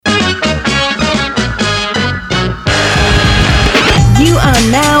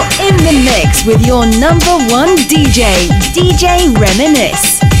are now in the mix with your number one DJ, DJ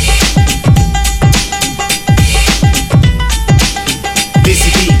Reminisce.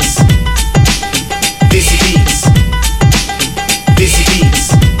 Dizzy Beats. Dizzy Beats. Dizzy Beats.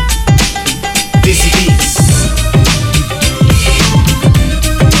 Dizzy Beats.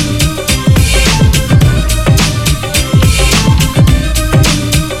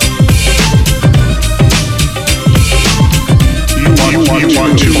 You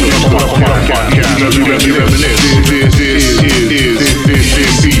want to podcast. This is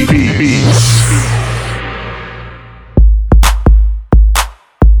Dizzy Beats.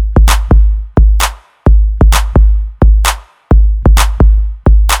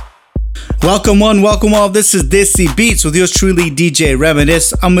 Welcome one, welcome all. This is Desi Beats with yours truly, DJ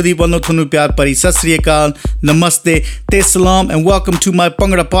Reminisce. Amadi Bano Thonu Pyar Pari Sat Sri Akal, Namaste, Te Salam, and welcome to my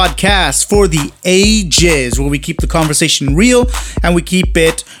Bhangra podcast for the ages, where we keep the conversation real and we keep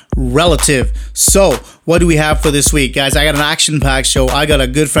it relative. So, what do we have for this week, guys? I got an action-packed show. I got a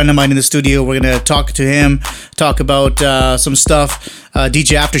good friend of mine in the studio. We're gonna talk to him, talk about some stuff.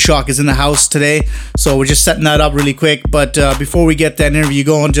 DJ Aftershock is in the house today, so we're just setting that up really quick. But before we get that interview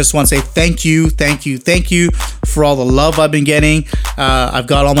going, just want to say thank you for all the love I've been getting. I've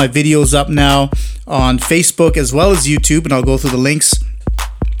got all my videos up now on Facebook as well as YouTube, and I'll go through the links.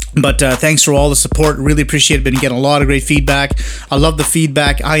 But thanks for all the support. Really appreciate it. Been getting a lot of great feedback. I love the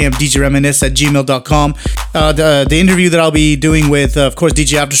feedback. I am djreminisce@gmail.com. The interview that I'll be doing with, of course,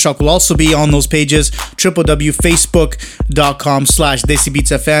 DJ Aftershock will also be on those pages,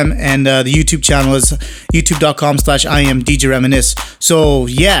 www.facebook.com/DesiBeatsFM, and the YouTube channel is youtube.com/IamDJReminisce. So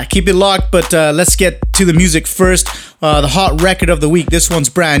yeah, keep it locked, but let's get to the music first. The hot record of the week. This one's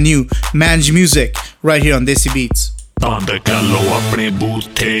brand new. Manj Music, right here on Desi Beats. बंद कर लो अपने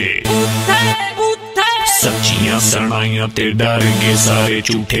बूथे सच्चियां सनाइयां ते डर गए सारे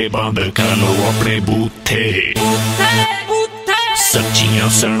झूठे बंद कर लो अपने बूथे सच्चियां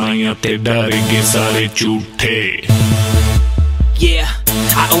सनाइयां ते डर गए सारे झूठे Yeah,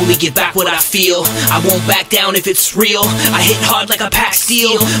 I only give back what I feel. I won't back down if it's real. I hit hard like a pack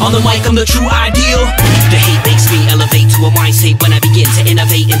steel. On the mic, I'm the true ideal. The hate makes me elevate to a mind state when I begin to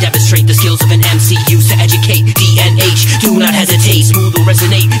innovate and demonstrate the skills of an MC used to educate. DNH, do not hesitate. Smooth will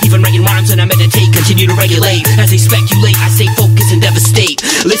resonate. Even writing rhymes when I meditate. Continue to regulate. As they speculate, I stay focused and devastate.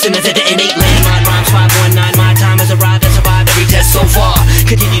 Listen as I detonate. Landmine rhymes 519. My time has arrived. I survived every test so far.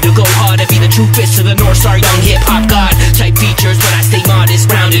 Continue to go hard. I be the true fist of the North Star. Young hip-hop god. Type features, but I stay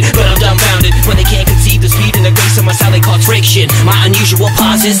modest, grounded, but I'm dumbfounded when they can't conceive the speed and the grace of my style. They call friction. My unusual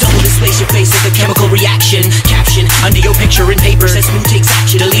pauses double displace your face like a chemical reaction. Caption under your picture in paper says smooth takes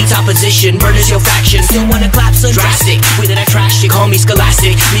action. Deletes opposition, murders your faction. Still wanna clap some drastic way that I trash it. Call me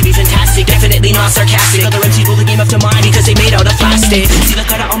scholastic, maybe fantastic, definitely not sarcastic. Other MCs roll the game up to mine because they made out of plastic. See the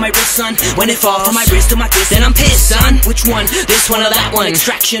cutter on my wrist, son? When it falls from my wrist to my fist, then I'm pissed, son. Which one? This one or that one?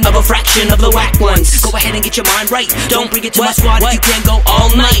 Extraction of a fraction of the whack ones. Go ahead and get your mind right. Don't bring it to my squad if you can't go all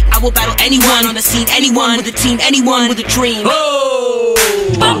night. I will battle anyone on the scene, anyone with a team, anyone with a dream. Oh,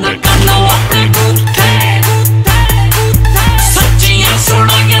 band kar lo apne boote सच्चियां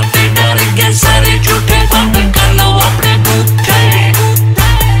सुनाइयां ते डर गए सारे झूठे बंद कर लो अपने बूथे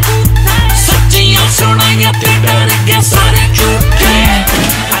सच्चियां सुनाइयां ते डर गए सारे झूठे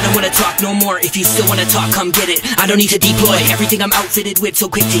I don't wanna talk no more. If you still wanna talk, come get it. I don't need to deploy everything I'm outfitted with. So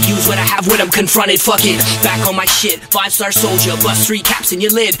quick to use what I have when I'm confronted. Fuck it, back on my shit. 5-star soldier, bust 3 caps in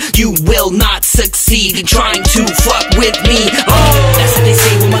your lid. You will not succeed in trying to fuck with me. Oh, that's what they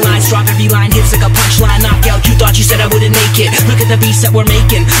say when my lines drop. Every line hits like a punchline knockout. You thought you said I wouldn't make it. Look at the beats that we're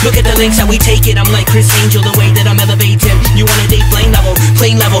making. Look at the links that we take it. I'm like Chris Angel, the way that I'm elevating. You wanna date plane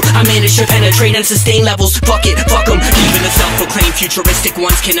level? I managed to penetrate and sustain levels. Fuck it, fuck 'em. Even the self-proclaimed futuristic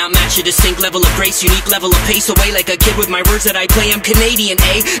ones cannot match a distinct level of grace, unique level of pace. Away like a kid with my words that I play. I'm Canadian,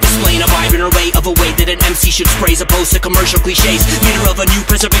 displaying a vibrant array of a way that an MC should spray, as opposed to commercial cliches. Leader of a new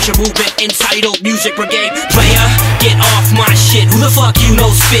preservation movement entitled Music Brigade. Player, get off my shit. Who the fuck you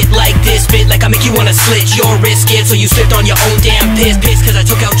know spit like this? Bit like I make you wanna slit your wrist, kid. So you slipped on your own damn piss. Cause I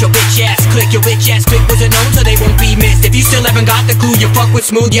took out your bitch ass click. Your bitch ass click wasn't known, so they won't be missed. If you still haven't got the clue, you fuck with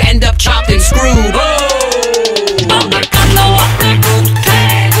smooth, you end up chopped and screwed. Oh,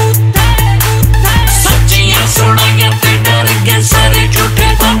 सुनाइयां ते डर गए सारे झूठे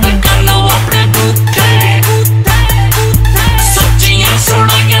बंद कर लो अपने बूथे सच्चियां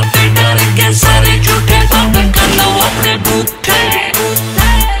सुनाइयां ते डर गए सारे झूठे बंद कर लो अपने बूथे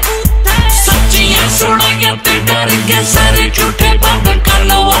सच्चियां सुनाइयां ते डर गए सारे झूठे बंद कर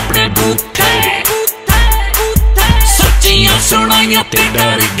लो अपने बूथे सच्चियां सुनाइयां ते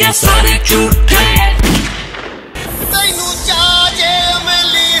डर गए सारे झूठे तैनू चाहे मैं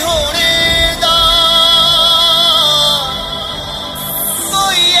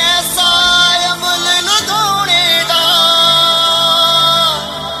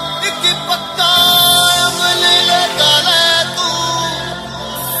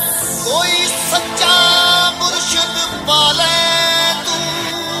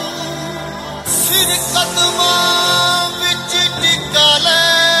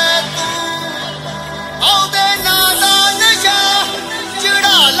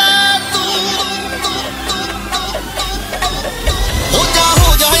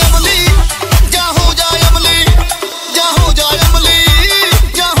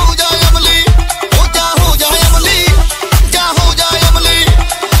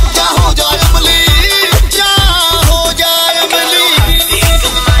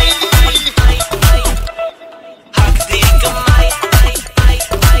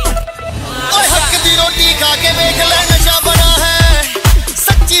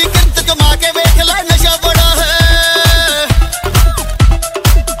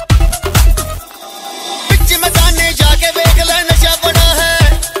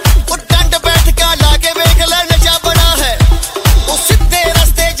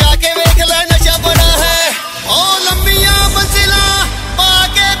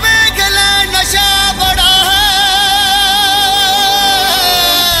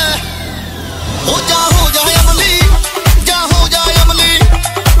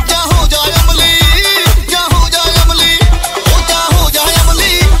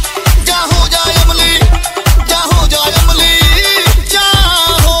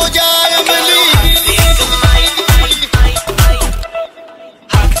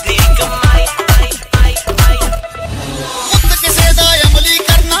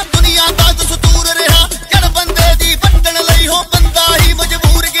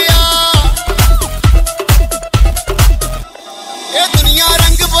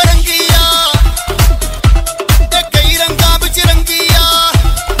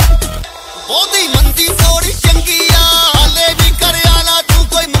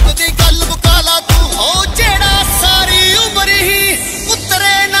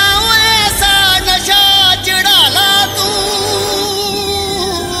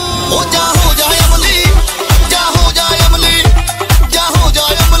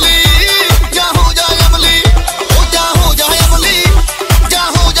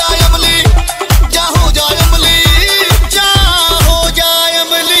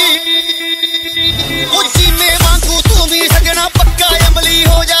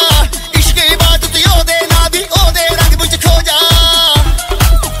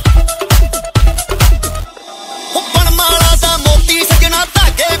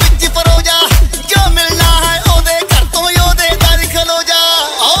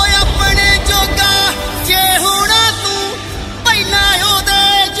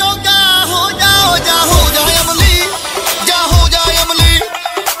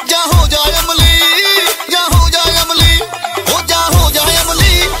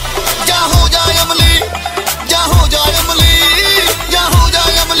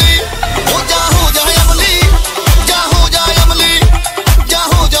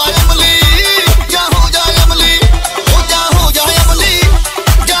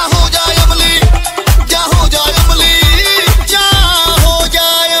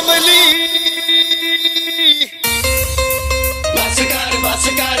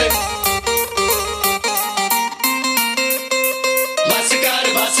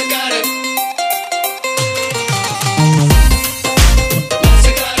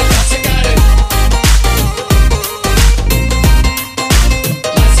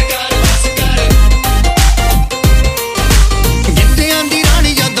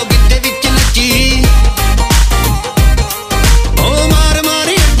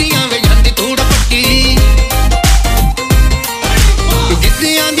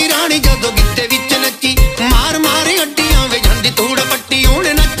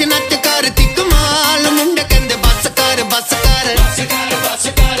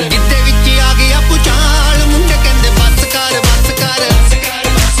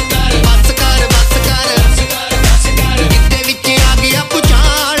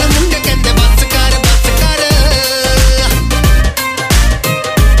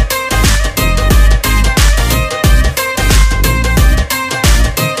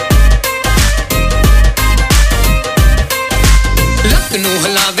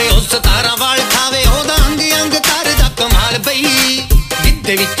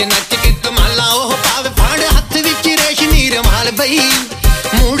ਬਈ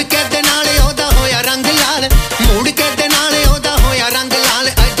ਮੂੜ ਕੇ ਦੇ ਨਾਲੇ ਉਹਦਾ ਹੋਇਆ ਰੰਗ ਲਾਲ ਮੂੜ ਕੇ ਦੇ ਨਾਲੇ ਉਹਦਾ ਹੋਇਆ ਰੰਗ ਲਾਲ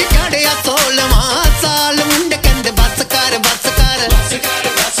ਅੱਜ ਚੜਿਆ 16ਵਾਂ ਸਾਲ ਮੁੰਡੇ ਕਹਿੰਦੇ ਬਸ ਕਰ ਬਸ ਕਰ ਬਸ ਕਰ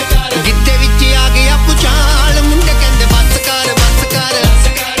ਬਸ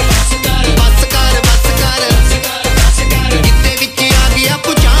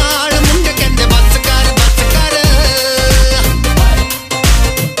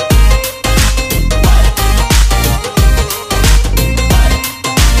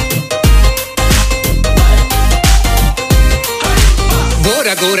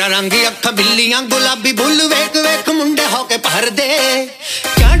गोरा गोरा रंग अखां बिल्लियां गुलाबी बुल वेख वेख मुंडे होके भरदे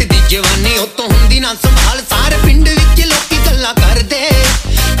चढ़दी जवानी उतों हुंदी ना संभाल सारे पिंड विच लोकी गल्लां करदे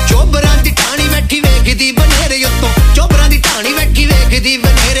चोबरां दी टाणी बैठी वेखदी बनेरे उत्तों चोबरां दी टाणी बैठी वेखदी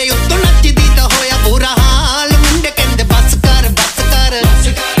बनेरे उत्तों नचदी दा होया बुरा हाल मुंडे कहंदे बस कर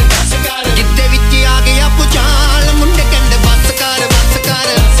जिद्दे विच आ गया पुचाल मुंडे कहंदे बस कर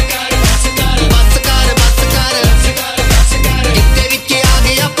जिद्दे विच आ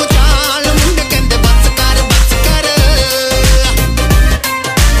गया पुचाल मुंडे कहंदे बस कर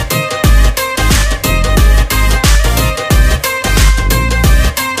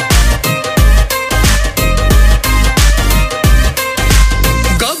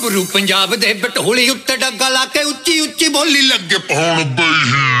गबरू पंजाब दे बटोली उत्ते डग्गा ला के उच्ची उच्ची बोली लगे पाउण बई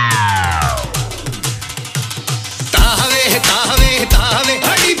ताहवे ताहवे ताहवे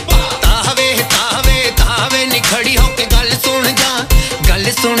हड़ी पा ताहवे ताहवे ताहवे नी खड़ी होके गल सुन जा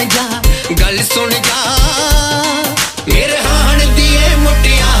मेरे हाण दिए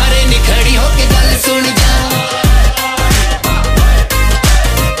मुटियारे नी खड़ी होके गल सुन जा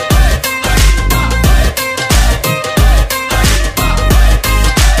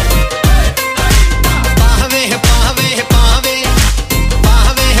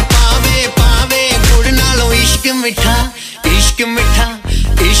इश्क मिठा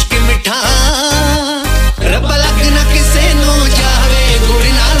इश्क मिठा रब लग ना किसे नू जावे गुड़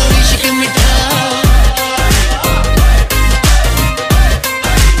नालों इश्क मिठा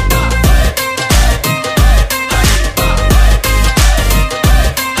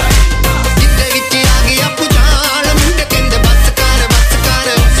जिद्दे विच आ गया पुचाल मुंडे कहंदे बस कर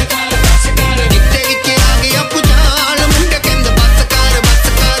जिद्दे विच आ गया पुचाल मुंडे कहंदे बस कर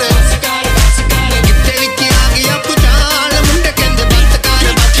जिद्दे विच आ गया पुचाल मुंडे कहंदे बस कर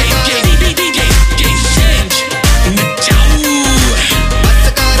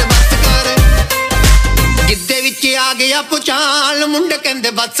जिद्दे विच आ गया पुचाल मुंडे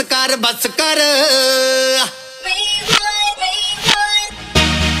कहंदे बस कर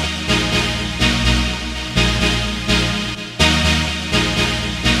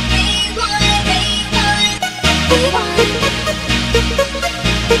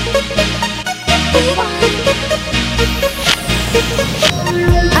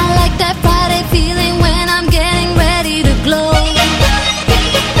I like that Friday feeling when I'm getting ready to glow.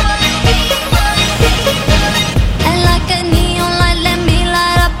 And like a neon light, let me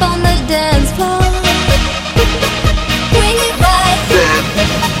light up on the dance floor. Bring it right back.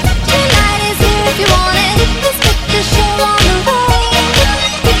 Tonight is here if you want it. Let's put the show on the road.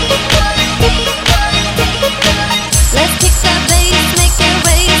 Let's kick that bass, make it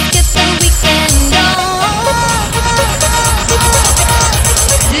race, get the weekend on.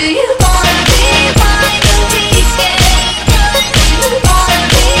 Do you wanna rewind the weekend? Do you wanna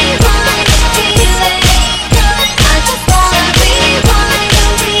rewind the feeling? I just wanna rewind the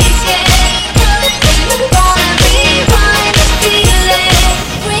weekend. Do you wanna rewind the feeling?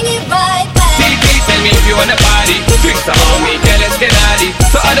 Bring it right back. TT, tell me if you wanna party. Drinks are on me, girl, let's get naughty.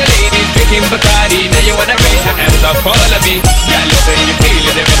 So other ladies drinking Bacardi. Now you wanna raise your hands up, follow me. Yeah, listen, you feel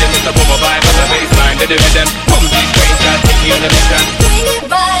it, the rhythm is the bubble vibe of the baseline, the rhythm. Come these trains, start taking on the mission. Bring it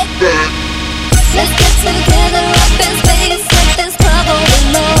right back. Let's get together up in space. Let this club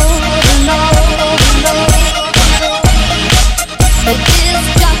overload. The disc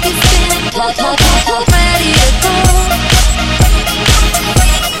jockey spinning, ready to go.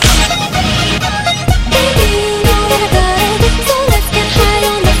 Baby, you know that I got it, so let's get high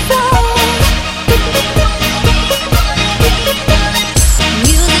on the floor.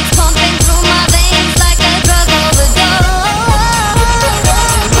 Music's pumping through my veins like a drug overdose.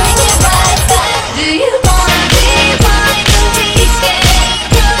 Bring it right back. Do you wanna rewind the weekend?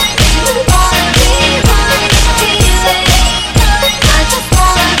 Do you wanna rewind the feeling? I just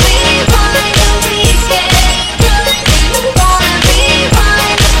wanna rewind the weekend. Do you wanna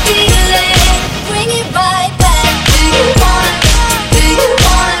rewind the feeling? Bring it right back. Do you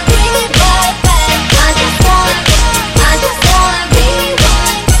wanna bring it right back? I just wanna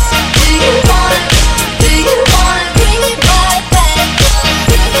rewind. Do you wanna bring it right back?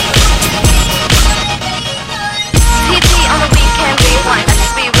 TT on the weekend, rewind. I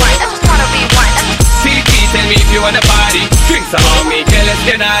just rewind. I just wanna rewind. TT, tell me if you wanna party. Drinks are on me, girl, let's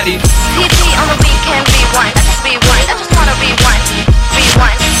get naughty. TT on the weekend, rewind. I just rewind. I just wanna rewind.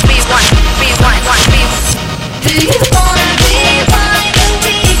 Rewind. Do you wanna rewind the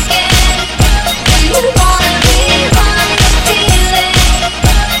weekend? Do you wanna rewind the feeling?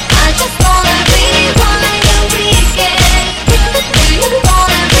 I just wanna rewind the weekend. Do you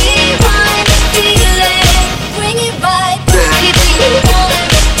wanna rewind the feeling? Bring it right back. Do you wanna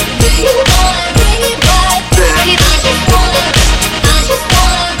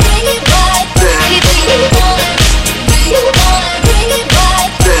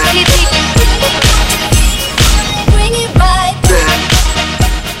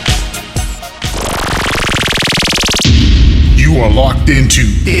are locked into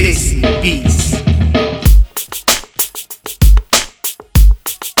Desi Beats.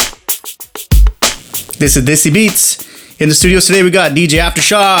 This is Desi Beats. In the studios today, we got DJ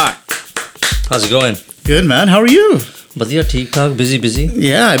Aftershock. How's it going? Good, man. How are you? Badhiya, theek thaak, busy.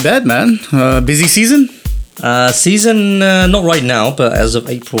 Yeah, I bet, man. Busy season? Season, not right now, but as of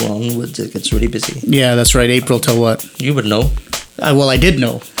April onwards, it gets really busy. Yeah, that's right. April till what? You would know. Well, I did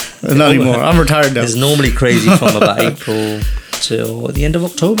know. Not anymore. I'm retired now. It's normally crazy from about April till the end of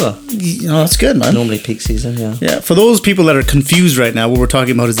October. Oh, that's good, man. Normally peak season, yeah. Yeah, for those people that are confused right now, what we're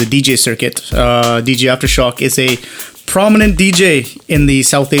talking about is the DJ circuit. DJ Aftershock is a prominent DJ in the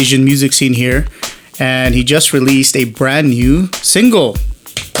South Asian music scene here, and he just released a brand new single.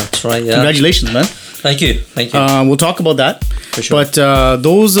 That's right, yeah. Congratulations, man. Thank you. We'll talk about that. For sure. But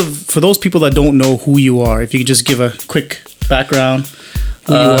for those people that don't know who you are, if you could just give a quick background.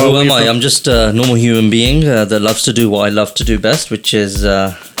 Who am I? I'm just a normal human being that loves to do what I love to do best, which is,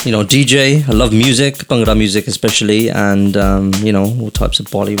 DJ. I love music, Bhangra music especially, and, all types of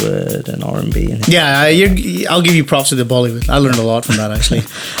Bollywood and R&B. Yeah, I'll give you props to the Bollywood. I learned a lot from that, actually.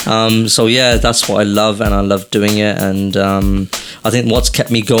 So, yeah, that's what I love, and I love doing it. And I think what's kept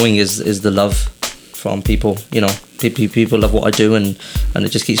me going is the love from people, people love what I do, and it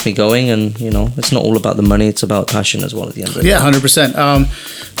just keeps me going. And it's not all about the money, it's about passion as well at the end of the day. Yeah, 100%.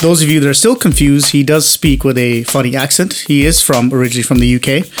 Those of you that are still confused, he does speak with a funny accent. He is originally from the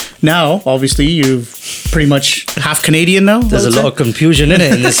UK. Now, obviously, you're pretty much half Canadian now. There's a lot of confusion in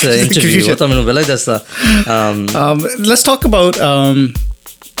this interview. Let's talk about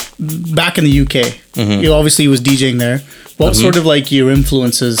back in the UK. Mm-hmm. You obviously was DJing there. What sort of like your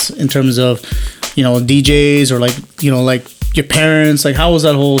influences in terms of DJs or like your parents? Like, how was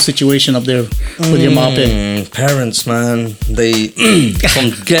that whole situation up there with your mom? Parents, man, they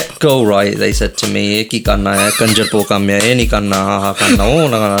from get go, right? They said to me, "Ki karna hai, kanjar po kam hai, ye nahi karna, ha karna, oh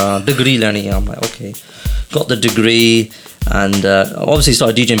na degree leni." I'm like, okay, got the degree, and obviously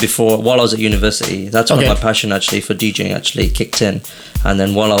started DJing while I was at university. That's when my passion actually for DJing actually kicked in. And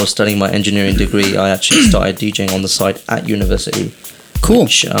then while I was studying my engineering degree, I actually started DJing on the side at university. Cool.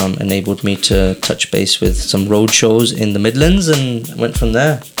 Which enabled me to touch base with some road shows in the Midlands, and went from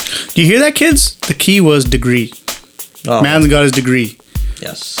there. Do you hear that, kids? The key was degree. Oh, Man's got his degree.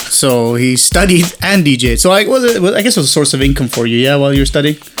 Yes. So he studied and DJed. So I guess it was a source of income for you, yeah, while you were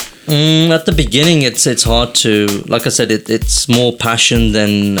studying? At the beginning, it's hard to, like I said, it's more passion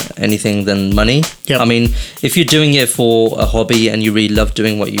than anything than money. Yep. I mean, if you're doing it for a hobby and you really love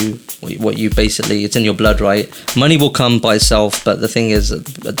doing what you basically, it's in your blood, right? Money will come by itself, but the thing is, at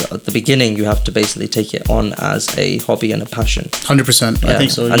the beginning, you have to basically take it on as a hobby and a passion. 100%. I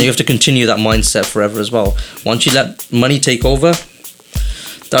think so. And you have to continue that mindset forever as well. Once you let money take over,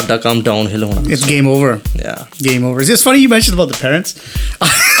 come downhill. It's game over. Yeah. Game over. It's just funny you mentioned about the parents.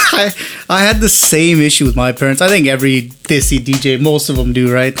 I had the same issue with my parents. I think every Desi DJ, most of them do,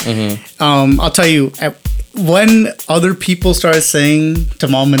 right? Mm-hmm. I'll tell you, when other people started saying to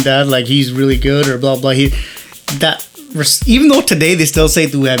mom and dad, like, he's really good or blah, blah, even though today they still say,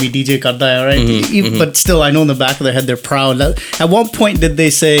 tu hai DJ karta hai, right? Mm-hmm. But still, I know in the back of their head, they're proud. At one point, did they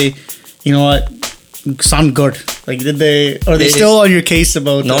say, you know what, sound good? Like, did they, are they still on your case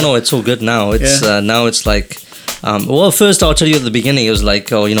about No, it's all good now. It's now it's like, first I'll tell you at the beginning, it was like,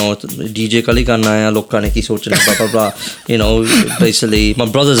 DJ kali karna hai, log karne ki soch rahe, blah blah blah. Basically, my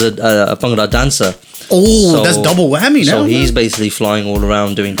brother's a Bhangra dancer. Oh, so that's double whammy now. So he's basically flying all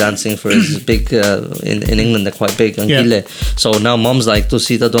around doing dancing for his big, in England they're quite big. Yeah. So now mom's like, to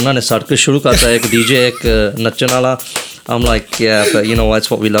sita dona ne circus shuru karta hai, ek DJ, ek nachan wala. I'm like, yeah, but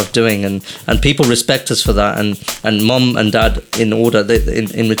that's what we love doing, and people respect us for that, and mom and dad, in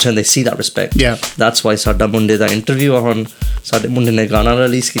return they see that respect. Yeah, that's why Sada Munde that interview on Sada Munde ne gana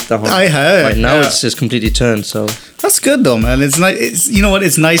release kita. I heard. Right now it's just completely turned. So that's good though, man. It's nice.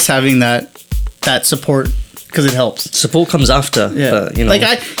 It's nice having that support, because it helps. Support comes after. Yeah, but,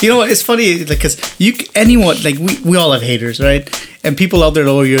 it's funny, because anyone, like, we all have haters, right? And people out there,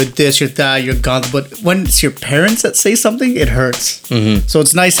 oh, you're this, you're that, you're gone. But when it's your parents that say something, it hurts. Mm-hmm. So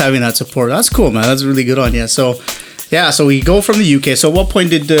it's nice having that support. That's cool, man. That's really good on you. So we go from the UK. So what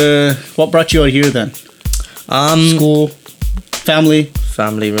point what brought you out here then? School, family,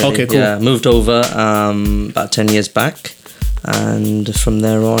 really. Okay, cool. Yeah, moved over about 10 years back. And from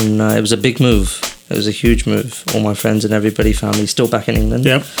there on, it was a big move. It was a huge move. All my friends and everybody, family, still back in England.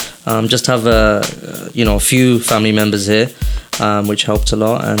 Yep. Just have a few family members here, which helped a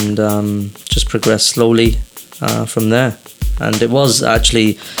lot, and just progressed slowly from there. And it was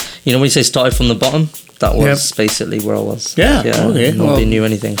actually, when you say started from the bottom, that was basically where I was. Yeah. Okay. Nobody knew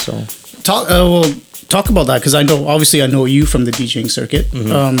anything. So talk talk about that because I know you from the DJing circuit.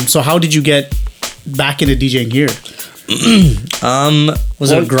 So how did you get back into DJing here?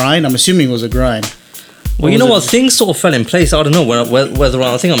 Was it a grind? I'm assuming it was a grind. Well, you know what? Things sort of fell in place. I don't know whether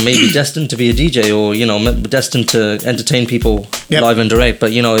I think I'm maybe destined to be a DJ or destined to entertain people live and direct.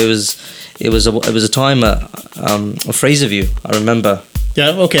 But it was a time at Fraserview. I remember.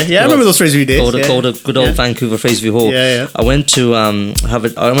 Yeah. Okay. Yeah, I remember those Fraserview days. Called a good old Vancouver Fraserview Hall. Yeah. I went to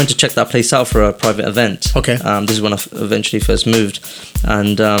I went to check that place out for a private event. Okay. This is when I eventually first moved,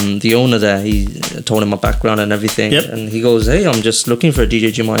 and the owner there, he told him my background and everything, and he goes, "Hey, I'm just looking for a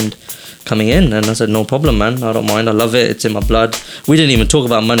DJ. Do you mind coming in?" And I said, "No problem, man. I don't mind. I love it. It's in my blood." We didn't even talk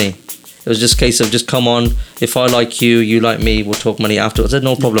about money. It was just a case of just come on. If I like you, you like me, we'll talk money afterwards. I said,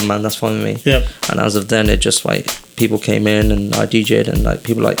 no problem, man. That's fine with me. Yep. And as of then, it just like people came in and I DJ'd and like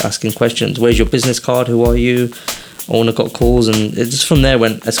people like asking questions. Where's your business card? Who are you? Owner got calls and it just from there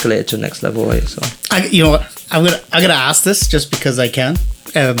went escalated to the next level, right? So I'm gonna ask this just because I can.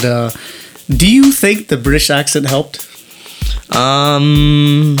 And do you think the British accent helped?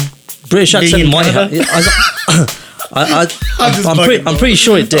 British accent might have. I'm pretty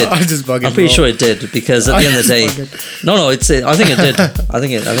sure it did. I'm just bugging. I'm pretty sure it did because at the end of the day, no, I think it did. I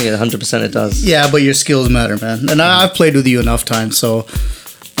think it 100% it does. Yeah, but your skills matter, man. And I've played with you enough times, so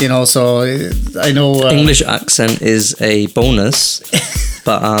so I know English accent is a bonus.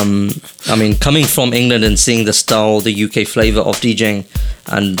 But I mean, coming from England and seeing the style, the UK flavor of DJing,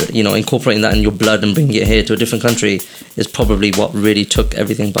 and incorporating that in your blood and bringing it here to a different country is probably what really took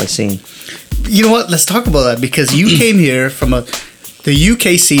everything by scene. You know what? Let's talk about that because you came here from the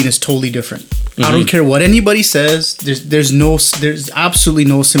UK scene is totally different. I don't care what anybody says. There's absolutely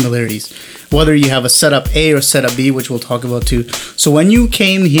no similarities. Whether you have a setup A or setup B, which we'll talk about too. So when you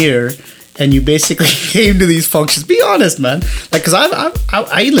came here and you basically came to these functions, be honest, man. Like, cause I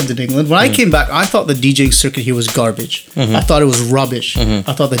lived in England. When I came back, I thought the DJing circuit here was garbage. I thought it was rubbish.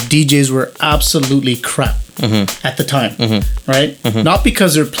 I thought the DJs were absolutely crap at the time, right? Not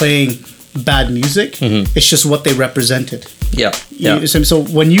because they're playing bad music. It's just what they represented. Yeah. So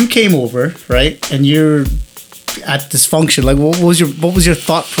when you came over, right, and you're at this function, like what was your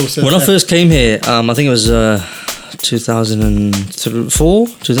thought process? When I first came here, I think it was 2004,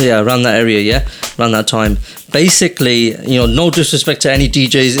 around that area, around that time. Basically, no disrespect to any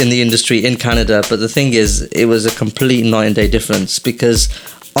DJs in the industry in Canada, but the thing is, it was a complete night and day difference because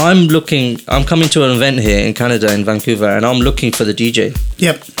I'm coming to an event here in Canada, in Vancouver, and I'm looking for the DJ.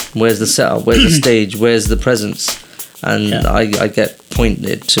 Yep. Where's the setup? Where's the stage? Where's the presence? And I get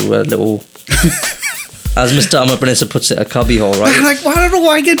pointed to a little, as Mr. Amapanesa puts it, a cubby hole, right? I'm like, well, I don't know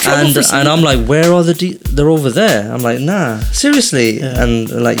why I get in trouble for and I'm like, where are they're over there. I'm like, nah, seriously. Yeah. And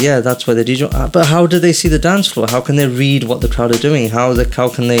like, yeah, that's where the DJ. But how do they see the dance floor? How can they read what the crowd are doing? How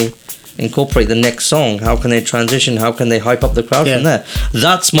can they incorporate the next song? How can they transition? How can they hype up the crowd from there?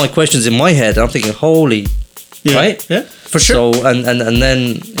 That's my questions in my head. I'm thinking, holy, right? Yeah, for sure. So and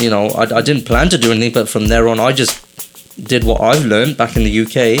then I didn't plan to do anything, but from there on, I just did what I've learned back in the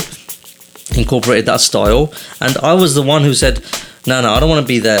UK, incorporated that style, and I was the one who said, no, I don't want to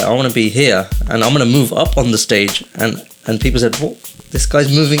be there. I want to be here, and I'm going to move up on the stage. And people said, what? This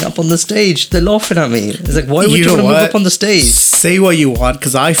guy's moving up on the stage. They're laughing at me. It's like, why would you want to move up on the stage? Say what you want,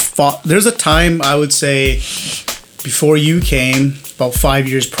 because I fought. There's a time, I would say, before you came, about 5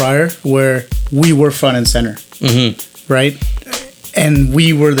 years prior, where we were front and center, right? And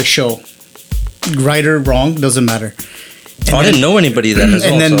we were the show. Right or wrong, doesn't matter. I didn't know anybody then as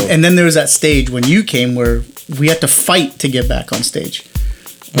well. And then there was that stage when you came where we had to fight to get back on stage.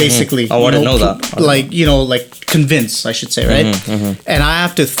 Basically. Oh, I didn't know that. Like convince, I should say, right? And I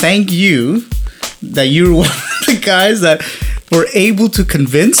have to thank you that you're one of the guys that were able to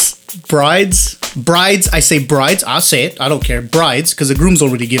convince brides, I say brides, I'll say it, I don't care, brides, because the grooms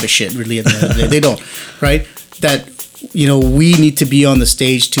don't really give a shit, really, at the end of the day. They don't, right? That, we need to be on the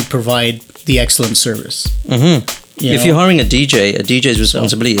stage to provide the excellent service. If you're hiring a DJ's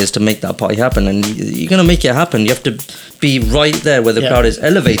responsibility is to make that party happen, and you're going to make it happen. You have to be right there where the crowd is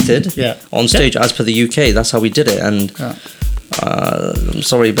elevated on stage as per the UK. That's how we did it, and I'm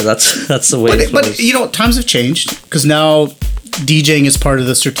sorry, but that's the way it flows. But times have changed, because now DJing is part of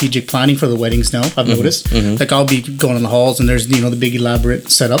the strategic planning for the weddings now, I've noticed. Like, I'll be going in the halls and there's, the big elaborate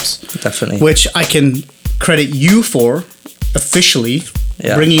setups. Definitely. Which I can credit you for officially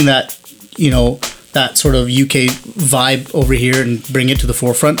bringing that, that sort of UK vibe over here and bring it to the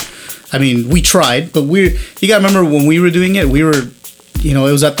forefront. I mean, we tried, but you gotta remember when we were doing it, we were, it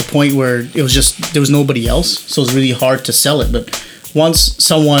was at the point where it was just, there was nobody else. So it was really hard to sell it. But once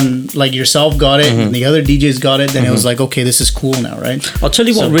someone like yourself got it and the other DJs got it, then it was like, okay, this is cool now, right? I'll tell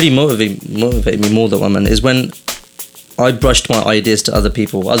you what really motivated me more though, man, is when I brushed my ideas to other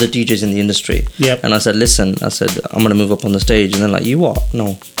people, other DJs in the industry. Yep. And I said, listen, I'm going to move up on the stage. And they're like, you what?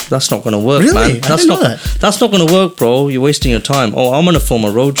 No, that's not going to work, Really? man. I didn't know that. That's not going to work, bro. You're wasting your time. Oh, I'm going to form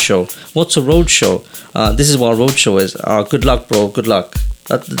a road show. What's a road show? This is what a road show is. Good luck, bro. Good luck.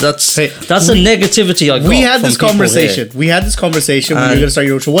 That's the negativity I got. We had from this people conversation. here. We had this conversation when you were going to start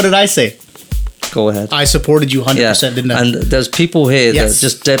your road show. What did I say? Go ahead. I supported you 100%, didn't I? And there's people here Yes.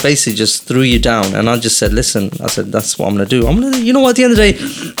 that they basically just threw you down. And I just said, listen, I said, that's what I'm going to do. You know what, at the end of the day,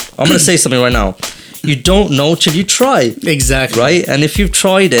 I'm going to say something right now. You don't know till you try. Exactly. Right? And if you've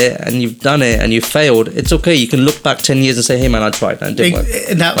tried it and you've done it and you failed, it's okay. You can look back 10 years and say, hey, man, I tried and it didn't work.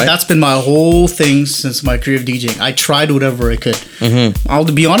 And that's been my whole thing since my career of DJing. I tried whatever I could. I'll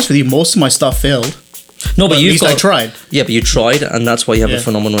be honest with you, most of my stuff failed. No, but at least I tried. Yeah, but you tried, and that's why you have a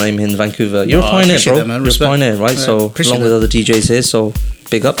phenomenal name in Vancouver. You're a I pioneer, appreciate bro. that, man. You're a Respect. pioneer, right? Yeah, So, appreciate along with other DJs here, so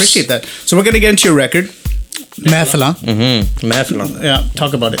big ups. Appreciate that. So we're going to get into your record, Mehfila. Mehfila. Yeah,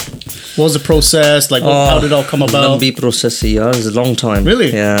 talk about it. What was the process? Like, how did it all come about? Lambi process, yeah. It was a long time.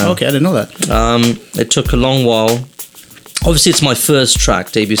 Really? Yeah. Okay, I didn't know that. It took a long while. Obviously, it's my first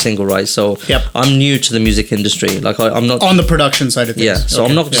track, debut single, right? So I'm new to the music industry. Like I'm not on the production side of things. Yeah, so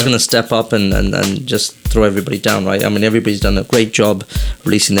I'm not just going to step up and just throw everybody down, right? I mean, everybody's done a great job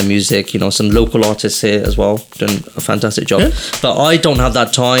releasing their music. You know, some local artists here as well doing a fantastic job. Yeah. But I don't have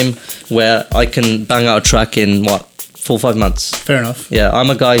that time where I can bang out a track in 4 or 5 months. Fair enough. Yeah, I'm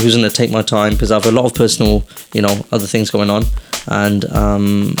a guy who's going to take my time because I have a lot of personal, other things going on, and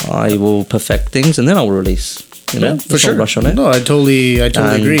I will perfect things and then I will release. For sure. Rush on it. No, I totally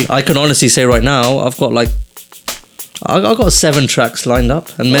agree. I can honestly say right now, I've got 7 tracks lined up,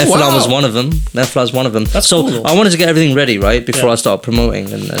 and Mehfila was one of them. Mehfila is one of them. That's so cool. I wanted to get everything ready, right, before I start promoting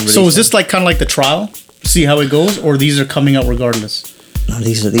and releasing. So is this like kind of like the trial? See how it goes, or these are coming out regardless? No,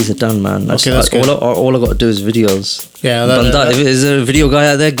 these are done, man. Okay, that's good. All I got to do is videos. Yeah, is there a video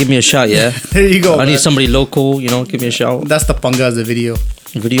guy out there? Give me a shout, yeah. There you go. I need somebody local, give me a shout. That's the panga as the video.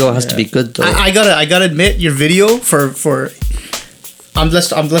 Video has to be good though. I gotta admit, your video for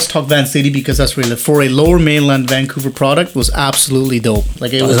let's talk Van City because that's really for a lower mainland Vancouver product was absolutely dope.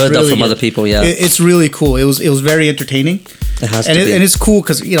 Like it was. I heard really that from good. other people. Yeah, it's really cool. It was very entertaining. It has to be. And it's cool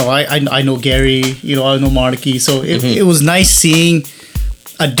because I know Gary, I know Marky, so it was nice seeing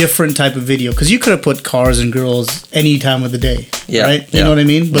a different type of video because you could have put cars and girls any time of the day, right? You know what I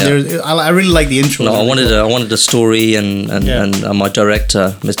mean? But I really like the intro. No, I wanted a story and my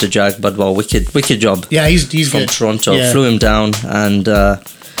director, Mr. Jag Budwell, wicked job. Yeah, he's from good. Toronto. Yeah. Flew him down and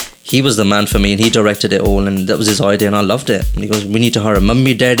he was the man for me, and he directed it all, and that was his idea, and I loved it. And he goes, "We need to hire a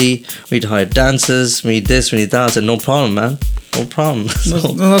mummy daddy. We need to hire dancers. We need this. We need that." I said, "No problem, man. No problem." So,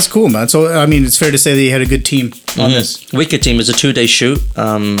 that's cool, man. So I mean, it's fair to say that you had a good team on this. Wicked team. It was a 2-day shoot,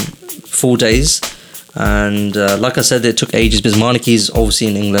 4 days, and like I said, it took ages because Marniki's obviously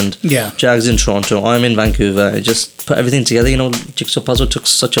in England. Yeah. Jag's in Toronto. I'm in Vancouver. It just put everything together. Jigsaw puzzle took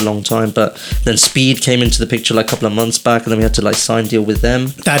such a long time, but then Speed came into the picture like a couple of months back, and then we had to sign deal with them.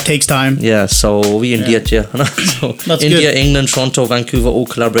 That takes time. Yeah. So we India, so that's India, good. England, Toronto, Vancouver, all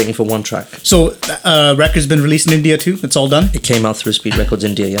collaborating for one track. So record's been released in India too. It's all done. It came out through Speed Records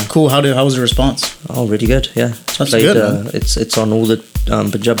India. Yeah. Cool. How was the response? Oh, really good. Yeah. That's good. Man. It's on all the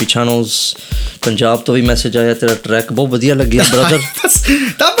Punjabi channels. Punjab to bhi message aaya tera track bahut badhiya lag gaya brother.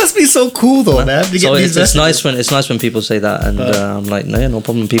 That must be so cool though, man. So it's nice when people say that, and I'm like, no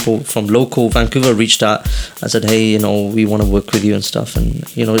problem. People from local Vancouver reached out. I said, hey, we want to work with you and stuff, and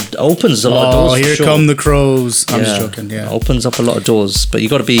it opens a lot of doors. Oh, here come the crows. I'm just joking. Yeah, opens up a lot of doors, but you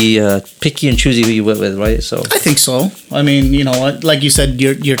got to be picky and choosy who you work with, right? So I think so. I mean, like you said,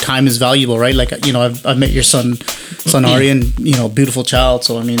 your time is valuable, right? Like I've met your son Aryan, beautiful child.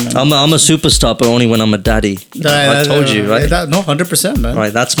 So I mean, I'm a superstar, but only when I'm a daddy. I told you, right? 100%, man.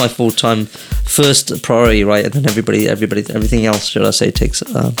 Right, that's my full-time first priority, right? And then everything else, should I say, takes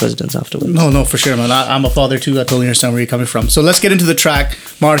precedence afterwards. No, for sure, man. I'm a father too. I totally understand where you're coming from. So let's get into the track.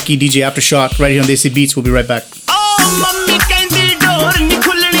 Marky, DJ Aftershock, right here on Desi Beats. We'll be right back. Saada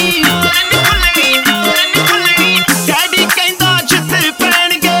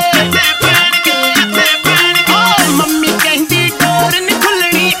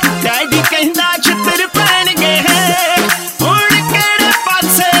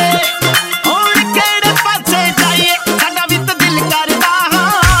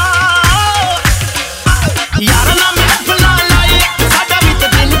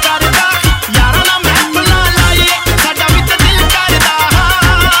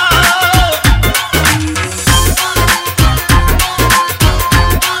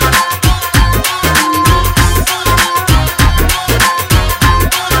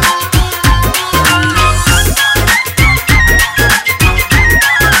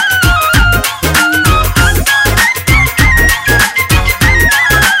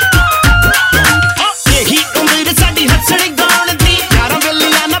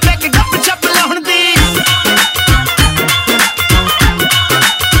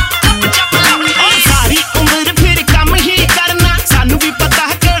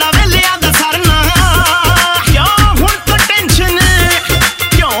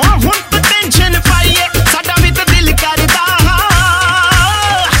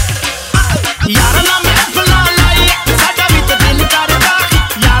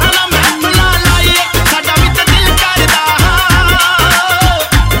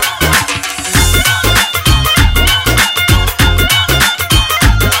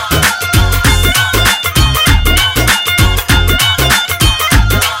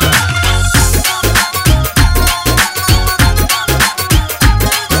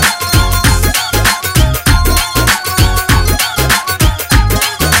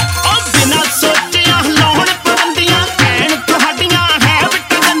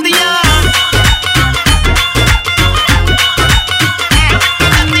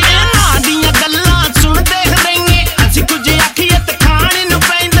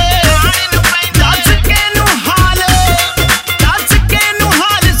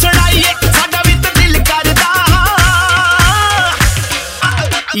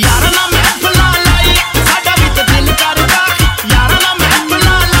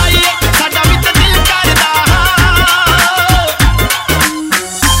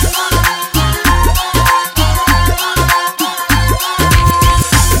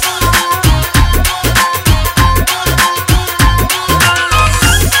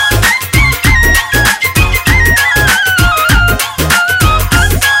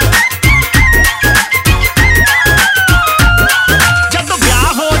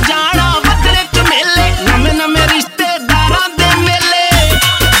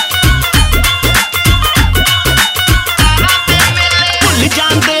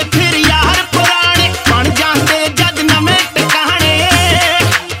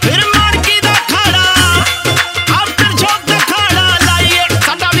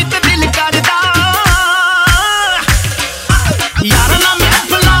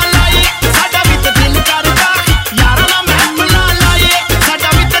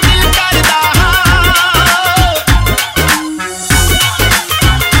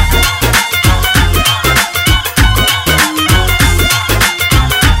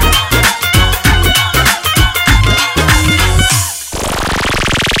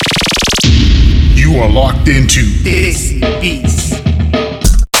are locked into Desi Beats.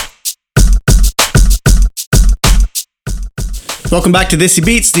 Welcome back to Desi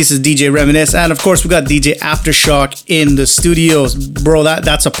Beats. This is DJ Reminisce, and of course we got DJ Aftershock in the studios. Bro,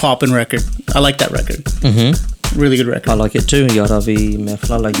 that's a poppin' record. I like that record. Really good record. I like it too. Yaravi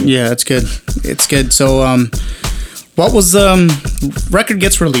Mefla, I like it. Yeah, it's good. It's good. So, what was record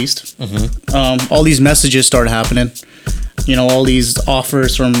gets released? All these messages start happening. You know, all these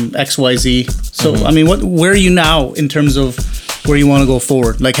offers from XYZ. So, I mean, where are you now in terms of where you want to go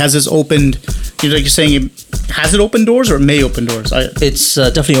forward? Like, has this opened? Like you're saying, has it opened doors or it may open doors? It's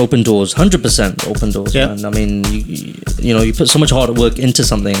definitely open doors, 100% open doors. Yeah. Man. I mean, you put so much hard work into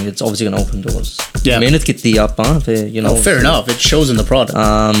something, it's obviously going to open doors. Yeah. मेहनत कितनी आप you know. Oh, fair enough. It shows in the product.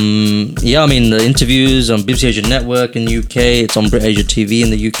 Yeah, I mean, the interviews on BBC Asia Network in the UK, it's on Brit Asia TV in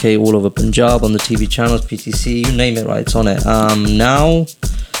the UK, all over Punjab, on the TV channels, PTC, you name it, right? It's on it. Now,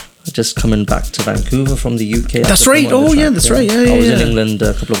 just coming back to Vancouver from the UK. That's right. Oh, yeah, that's right. Yeah, I was in England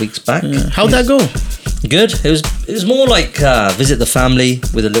a couple of weeks back. Yeah. How'd that go? Good. It was more like visit the family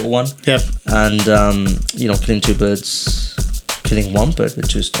with a little one. Yep. And killing two birds. Killing one bird with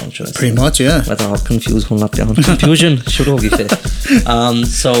two stones, should I say? Pretty much, yeah. I thought confused confusion should all be fair.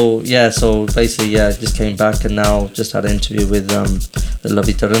 So basically, yeah, just came back and now just had an interview with the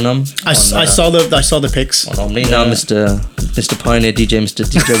lovely Taranam. I saw the pics. Normally now, Mr. Pioneer DJ, Mr.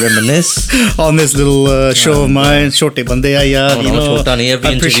 DJ Reminisce on this little show of mine. Chote bande hai yaar.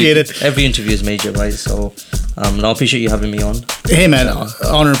 I appreciate it. Every interview is major, right? So I appreciate you having me on. Hey man,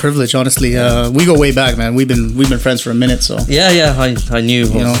 honor and privilege. Honestly, we go way back, man. We've been friends for a minute, so yeah. I knew.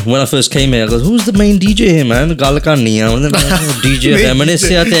 When I first came here, I goes, who's the main DJ here, man? DJ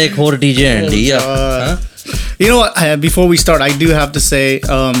Reminisce या तो एक और DJ Andy. You know what? Before we start, I do have to say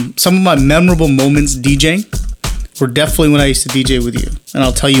some of my memorable moments DJing were definitely when I used to DJ with you, and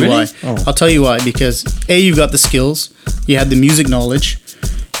I'll tell you why. I'll tell you why, because A, you've got the skills, you had the music knowledge,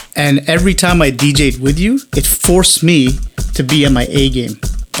 and every time I DJ'd with you, it forced me to be at my A game.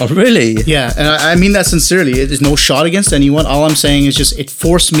 Oh, really? Yeah, and I mean that sincerely. There's no shot against anyone. All I'm saying is just it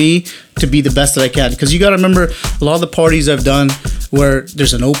forced me to be the best that I can. Because you got to remember, a lot of the parties I've done where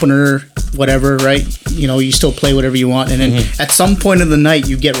there's an opener, whatever, right? You know, you still play whatever you want. And then at some point of the night,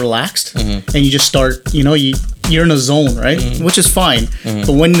 you get relaxed and you just start, you're in a zone, right? Which is fine.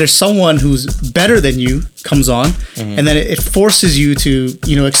 But when there's someone who's better than you comes on, and then it forces you to,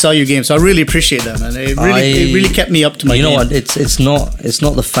 excel your game. So I really appreciate that, man. It really kept me up to my game. You know what? It's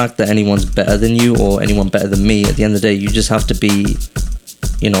not the fact that anyone's better than you or anyone better than me. At the end of the day, you just have to be,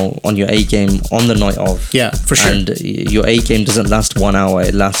 on your A game on the night of. Yeah, for sure. And your A game doesn't last 1 hour.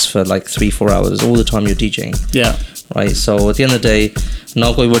 It lasts for like 3-4 hours all the time you're DJing. Yeah. Right. So at the end of the day,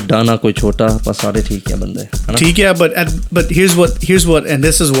 na koi vadda na koi chota, bas sare theek hai bande. Theek hai, but here's what, and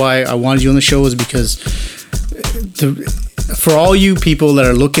this is why I wanted you on the show, is because for all you people that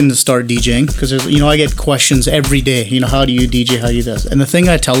are looking to start DJing, because I get questions every day. How do you DJ? How do you do this? And the thing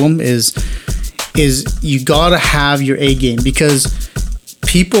I tell them is you gotta have your A game, because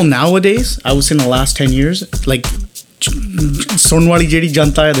people nowadays, I would say in the last 10 years, like Sonwali Jedi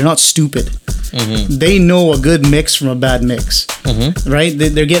Janta, they're not stupid. They know a good mix from a bad mix, right?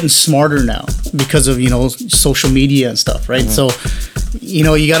 They're getting smarter now because of social media and stuff, right? So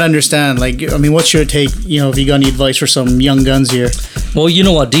you got to understand, what's your take, if you got any advice for some young guns here? Well, you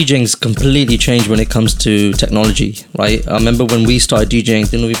know what, DJing's completely changed when it comes to technology, right? I remember when we started DJing,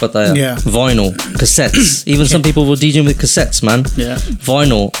 vinyl, cassettes. Even some people were DJing with cassettes, man. Yeah.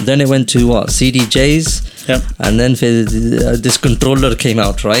 Vinyl. Then it went to what? CDJs. Yep. And then this controller came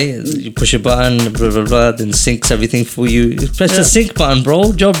out, right? You push a button, blah, blah, blah, then syncs everything for you. You press the sync button,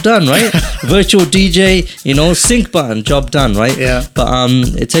 bro, job done, right? Virtual DJ, sync button, job done, right? Yeah. But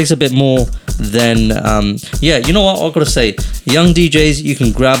it takes a bit more than, you know what, I've got to say, young DJs, you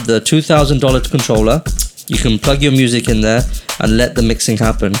can grab the $2,000 controller, you can plug your music in there and let the mixing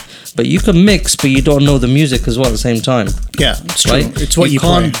happen. But you can mix, but you don't know the music as well at the same time. Yeah, it's true. Right? It's what you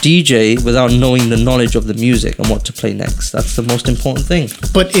can't play. DJ without knowing the knowledge of the music and what to play next. That's the most important thing.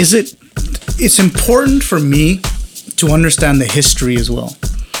 But it's important for me to understand the history as well.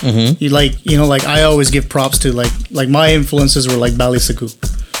 I always give props to like my influences were like Bali Sagu.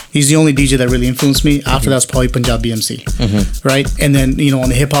 He's the only DJ that really influenced me. After that's probably Punjabi MC, right? And then on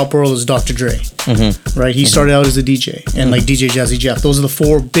the hip hop world is Dr. Dre, right? He started out as a DJ, and like DJ Jazzy Jeff. Those are the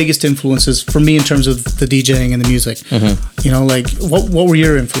 4 biggest influences for me in terms of the DJing and the music. What were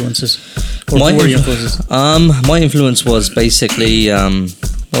your influences? My influence was basically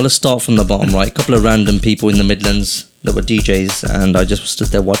let's start from the bottom, right? A couple of random people in the Midlands that were DJs, and I just stood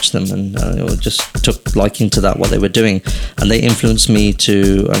there, watched them, and just took liking to that, what they were doing, and they influenced me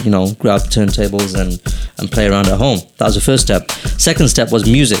to grab turntables and play around at home. That was the first step. Second step was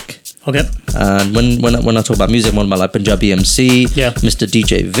music. Okay. And when I talk about music, one of my like Punjabi MC, Mr.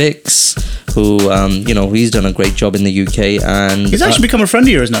 DJ Vix, who he's done a great job in the UK, and he's actually become a friend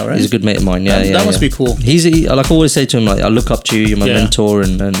of yours now, right? He's a good mate of mine. That must be cool. Like I always say to him, like, I look up to you. You're my mentor,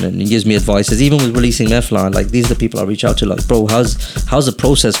 and he gives me advices. Even with releasing Mefla, like, these are the people I reach out to. Like, bro, how's the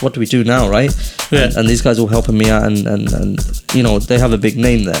process? What do we do now, right? Yeah. And these guys all helping me out, and they have a big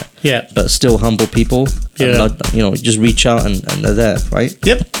name there. Yeah. But still humble people. Yeah. And, just reach out, and they're there, right?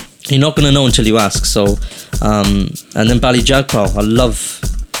 Yep. You're not going to know until you ask. So, and then Bali Jagpal, I love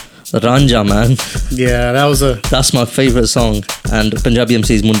the Ranja, man. Yeah, that's my favourite song. And Punjabi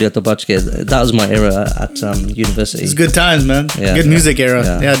MC's Mundiya To Bach Ke. That was my era at university. It's good times, man. Yeah, good music era.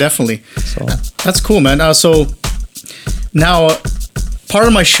 Yeah, definitely. So that's cool, man. So now, part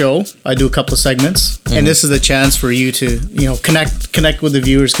of my show, I do a couple of segments, and this is a chance for you to connect with the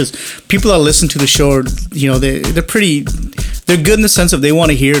viewers, because people that listen to the show, they're good in the sense of they want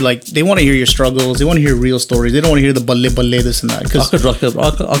to hear your struggles, they want to hear real stories, they don't want to hear the balle balle this and that.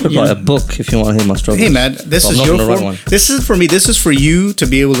 I could write a book if you want to hear my struggles. Hey man, this is your form. This is for me. This is for you to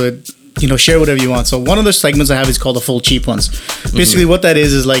be able to share whatever you want. So one of the segments I have is called the Full Cheap Ones. Basically, what that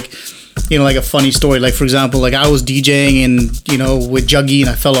is like, like a funny story. Like, for example, like I was DJing and with Juggy and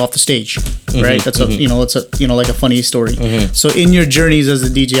I fell off the stage. Right? That's it's like a funny story. So in your journeys as a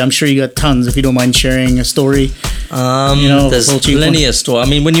DJ, I'm sure you got tons. If you don't mind sharing a story. There's plenty of stories. I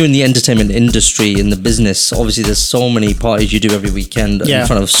mean, when you're in the entertainment industry, in the business, obviously there's so many parties you do every weekend in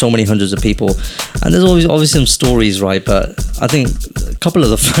front of so many hundreds of people, and there's always obviously some stories, right? But I think a couple of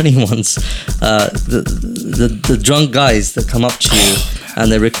the funny ones, the drunk guys that come up to you and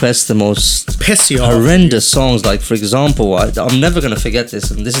they request the most horrendous songs. Like, for example, I'm never going to forget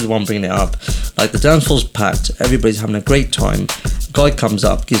this, and this is the one bringing it up. Like, the dance floor's packed, everybody's having a great time. Guy comes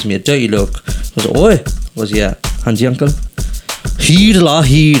up, gives me a dirty look, goes, "Oi," was Hanji uncle. Heed la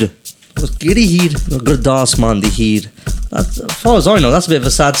heed. Was giddy heed. Gurdas man the heed. As far as I know, that's a bit of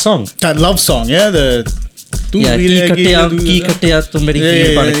a sad song. That love song, right?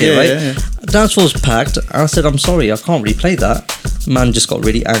 Dance floor's packed. I said, "I'm sorry, I can't replay that." Man just got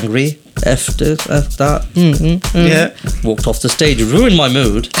really angry. F that. Yeah. Walked off the stage. Ruined my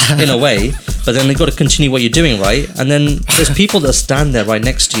mood in a way. But then they got to continue what you're doing, right? And then there's people that stand there right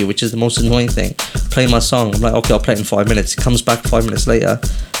next to you, which is the most annoying thing. Play my song. I'm like, okay, I'll play it in 5 minutes. He comes back 5 minutes later,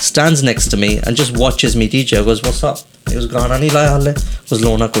 stands next to me, and just watches me DJ. I goes, "What's up?" He goes, "Gana nahi laya halle." Was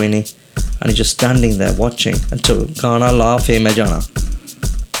Lona koi nahi. And he's just standing there watching until Gana la fe main jana.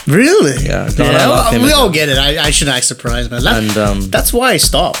 Really? Yeah. We all get it. I should act surprised, man. That's why I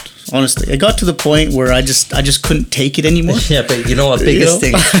stopped. Honestly, I got to the point where I just couldn't take it anymore. Yeah, but you know what? Biggest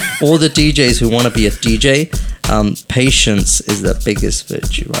thing, all the DJs who want to be a DJ, patience is the biggest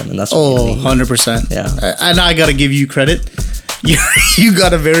virtue, right? And that's what you need. 100%. Yeah. And I gotta give you credit. You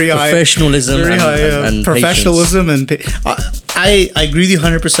got a very high professionalism, and professionalism, patience. and I agree with you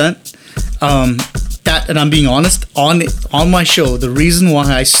 100%. And I'm being honest, on my show, the reason why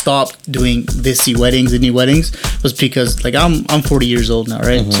I stopped doing Desi weddings and new weddings was because, like, I'm 40 years old now,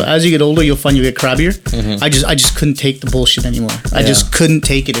 right? So as you get older, you'll find you get crabbier. I just couldn't take the bullshit anymore. I just couldn't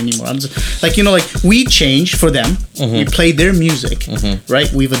take it anymore. I'm just like, we changed for them. We played their music,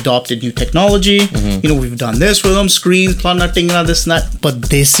 right? We've adopted new technology. We've done this for them, screens, this and that. But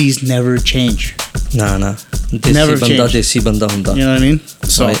Desis never change. Nah. Never change. Desi banda hunda. You know what I mean?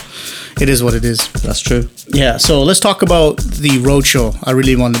 So it is what it is. That's true. Yeah. So let's talk about the roadshow. I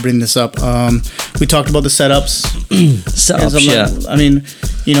really wanted to bring this up. We talked about the setups. I mean,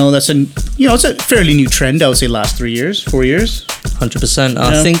 that's it's a fairly new trend. I would say last 3 years, 4 years. 100%.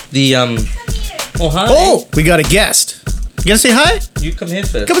 I think the Oh, hi. Oh, we got a guest. You gonna say hi? You come here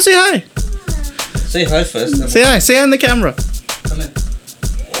first. Come and say hi. Say hi first. Say hi. Say hi on the camera. Come in.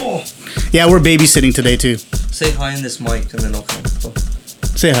 Oh. Yeah, we're babysitting today too. Say hi in this mic and then I'll come. Go.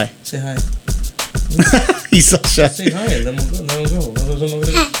 Say hi. Say hi. He's so shy. Say hi and then we'll go.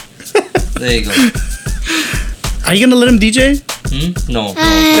 There you go. Are you gonna let him DJ? No.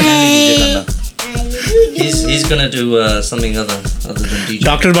 He's gonna do something other than DJ.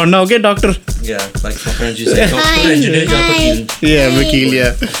 Doctor Barna, okay, doctor. Yeah, like my friends used to say, Doctor Engineer Vakil. Yeah, Vakil,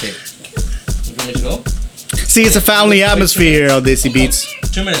 yeah. Okay. You want me to go? See, it's a family atmosphere here on Desi Beats.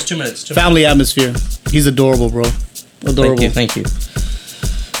 2 minutes. Family atmosphere. He's adorable, bro. Adorable. Thank you.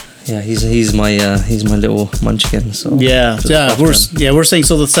 Yeah, he's my little munchkin. So we're saying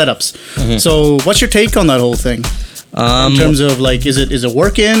so the setups. So what's your take on that whole thing? In terms of like, is it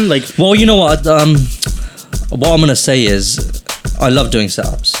working? Like, well, you know what? what I'm gonna say is, I love doing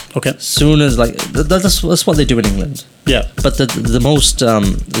setups. Okay. Soon as like that's what they do in England. Yeah. But the most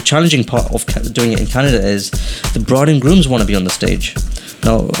the challenging part of doing it in Canada is the bride and grooms want to be on the stage.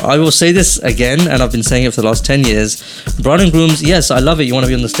 Now I will say this again, and I've been saying it for the last 10 years. Bride and grooms, yes, I love it. You want to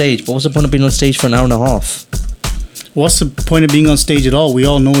be on the stage, but what's the point of being on stage for an hour and a half? What's the point of being on stage at all? We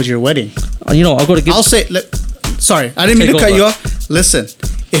all know it's your wedding. You know, I've got to give. I'll say. Sorry, I didn't mean to cut you off. Listen,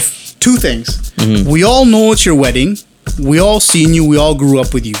 if two things, we all know it's your wedding. We all seen you. We all grew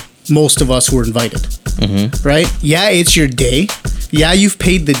up with you. Most of us who were invited, right? Yeah, it's your day. Yeah, you've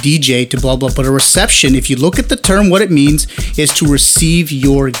paid the DJ to blah blah. But a reception, if you look at the term, what it means is to receive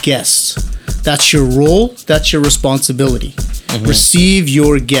your guests. That's your role. That's your responsibility. Receive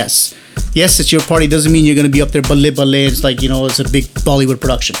your guests. Yes, it's your party. Doesn't mean you're going to be up there balle balle. It's like, it's a big Bollywood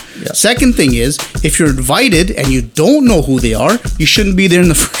production. Yeah. Second thing is, if you're invited and you don't know who they are, you shouldn't be there in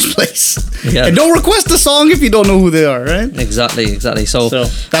the first place. Yeah. And don't request a song if you don't know who they are, right? Exactly. So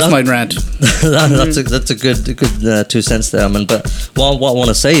that's my rant. That's a good 2 cents there, man. But what I want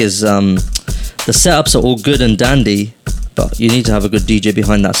to say is, the setups are all good and dandy, but you need to have a good DJ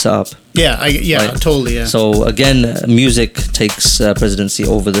behind that setup. Yeah, right? Totally. Yeah. So again, music takes presidency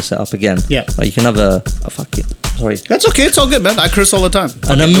over the setup again. Yeah. You can have a fuck it. Sorry. That's okay. It's all good, man. I curse all the time.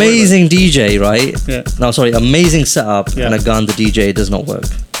 An amazing DJ, right? Yeah. No, sorry, amazing setup and a gun the DJ does not work.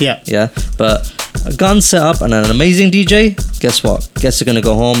 Yeah. Yeah. But a gun setup and an amazing DJ, guess what? Guests are going to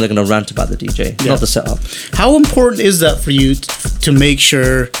go home. They're going to rant about the DJ, not the setup. How important is that for you to make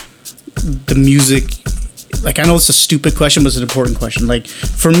sure the music? Like, I know it's a stupid question, but it's an important question. Like,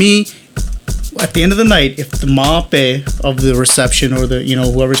 for me, at the end of the night, if the maape of the reception or the,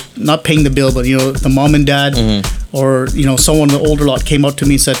 whoever's not paying the bill, but, the mom and dad or, someone in the older lot came up to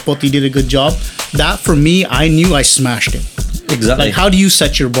me and said, Poti did a good job. That, for me, I knew I smashed it. Exactly. Like, how do you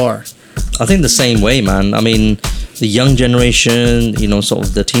set your bar? I think the same way, man. I mean, the young generation, sort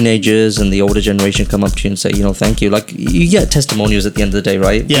of the teenagers and the older generation come up to you and say, thank you. Like, you get testimonials at the end of the day,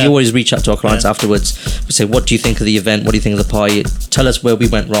 right? Yeah. We always reach out to our clients afterwards. We say, what do you think of the event? What do you think of the party? Tell us where we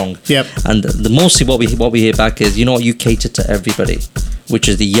went wrong. Yep. And mostly what we hear back is, you cater to everybody, which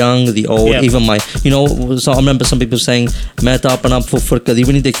is the young, the old, even my, so I remember some people saying, मैं तो अपना फुफर कभी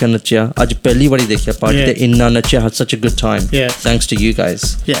भी नहीं देखा नचिया, आज पहली बारी देखा party ते इन्ना नचिया, had such a good time. Yeah. Thanks to you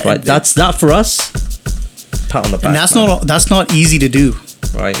guys. Yeah. Right. That's that for us. Pat on the back. And that's not easy to do.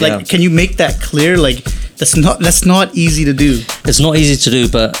 Right. Like, can you make that clear? Like, that's not easy to do. It's not easy to do,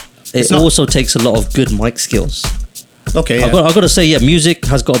 but it also takes a lot of good mic skills. Okay. Yeah. I've got to say, music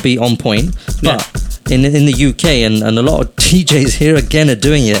has got to be on point. But in the UK and a lot of DJs here again are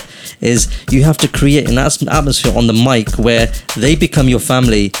doing it, is you have to create an atmosphere on the mic where they become your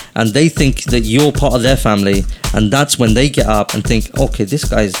family and they think that you're part of their family, and that's when they get up and think, okay, this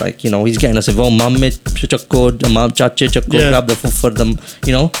guy's like, he's getting us involved. Grab the for them,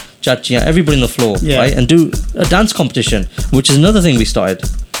 chachi, everybody on the floor, right? And do a dance competition, which is another thing we started.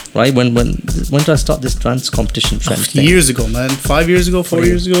 Right? When did I start this dance competition trend thing? Years ago, man. 5 years ago, 4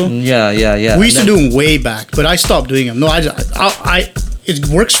 years ago. Yeah. We used to do them way back, but I stopped doing them. No, it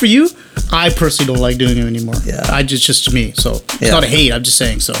works for you. I personally don't like doing them anymore. Yeah. Just me. So it's not a hate. I'm just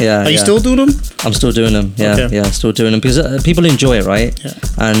saying. So are you still doing them? I'm still doing them. Yeah, okay. Still doing them because people enjoy it, right? Yeah.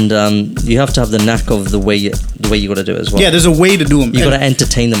 And you have to have the knack of the way you got to do it as well. Yeah, there's a way to do them. You got to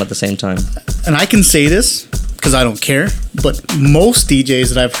entertain them at the same time. And I can say this because I don't care, but most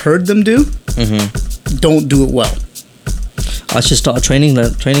DJs that I've heard them do don't do it well. I should start training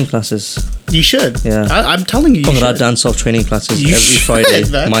classes. You should. Yeah. I'm telling you, you should. Dance-off training classes every Friday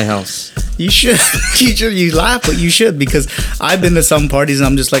at my house. You should. You laugh, but you should, because I've been to some parties and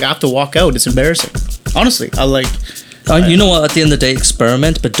I'm just like, I have to walk out. It's embarrassing. Honestly, you know what? At the end of the day,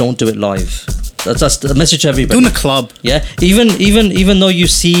 experiment, but don't do it live. That's the message to everybody. Do in a club. Yeah. Even though you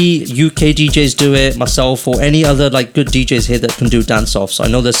see UK DJs do it, myself or any other like good DJs here that can do dance offs. I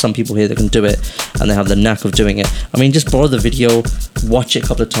know there's some people here that can do it and they have the knack of doing it. I mean, just borrow the video, watch it a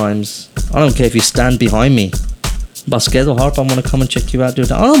couple of times. I don't care if you stand behind me. Basquedo harp, I want to come and check you out. Do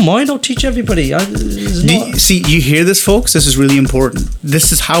that. I don't mind. I'll teach everybody. See, you hear this, folks? This is really important.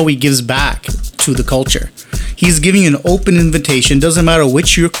 This is how he gives back to the culture. He's giving you an open invitation. Doesn't matter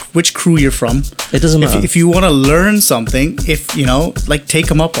which crew you're from. It doesn't matter. If you want to learn something, take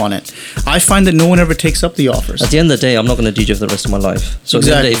him up on it. I find that no one ever takes up the offers. At the end of the day, I'm not going to DJ for the rest of my life. So at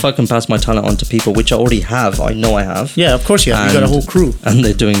the end of the day, if I can pass my talent on to people, which I already have, I know I have. Yeah, of course you have. You got a whole crew. And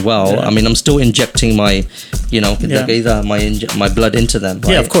they're doing well. Yeah. I mean, I'm still injecting my, my blood into them.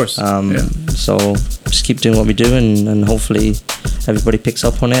 Right? Yeah, of course. So just keep doing what we do and hopefully everybody picks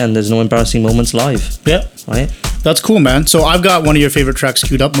up on it and there's no embarrassing moments live. Yeah. Right? That's cool, man. So I've got one of your favorite tracks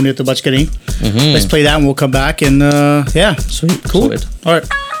queued up. Let's play that and we'll come back and yeah. Sweet. Cool. Sweet. All right.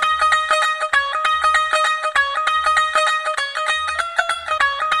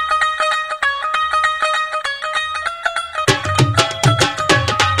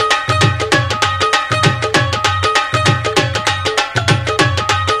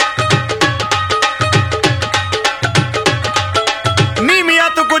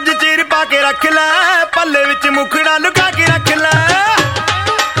 ਰੱਖ ਲੈ ਪੱਲੇ ਵਿੱਚ ਮੁਖੜਾ ਲੁਕਾ ਕੇ ਰੱਖ ਲੈ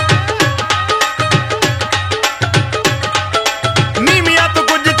ਨੀਮੀਆਂ ਤੋਂ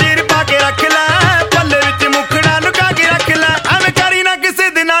ਕੁਝ ਚੀਰ ਪਾ ਕੇ ਰੱਖ ਲੈ ਪੱਲੇ ਵਿੱਚ ਮੁਖੜਾ ਲੁਕਾ ਕੇ ਰੱਖ ਲੈ ਐਵੇਂ ਕਰੀ ਨਾ ਕਿਸੇ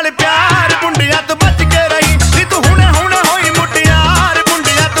ਦੇ ਨਾਲ ਪਿਆਰ ਮੁੰਡਿਆਂ ਤੋਂ ਬਚ ਕੇ ਰਹੀ ਨੀ ਤੂੰ ਹੁਣੇ ਹੁਣੇ ਹੋਈ ਮੁਟਿਆਰ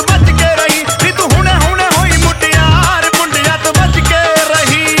ਮੁੰਡਿਆਂ ਤੋਂ ਬਚ ਕੇ ਰਹੀ ਨੀ ਤੂੰ ਹੁਣੇ ਹੁਣੇ ਹੋਈ ਮੁਟਿਆਰ ਮੁੰਡਿਆਂ ਤੋਂ ਬਚ ਕੇ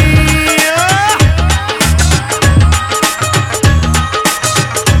ਰਹੀ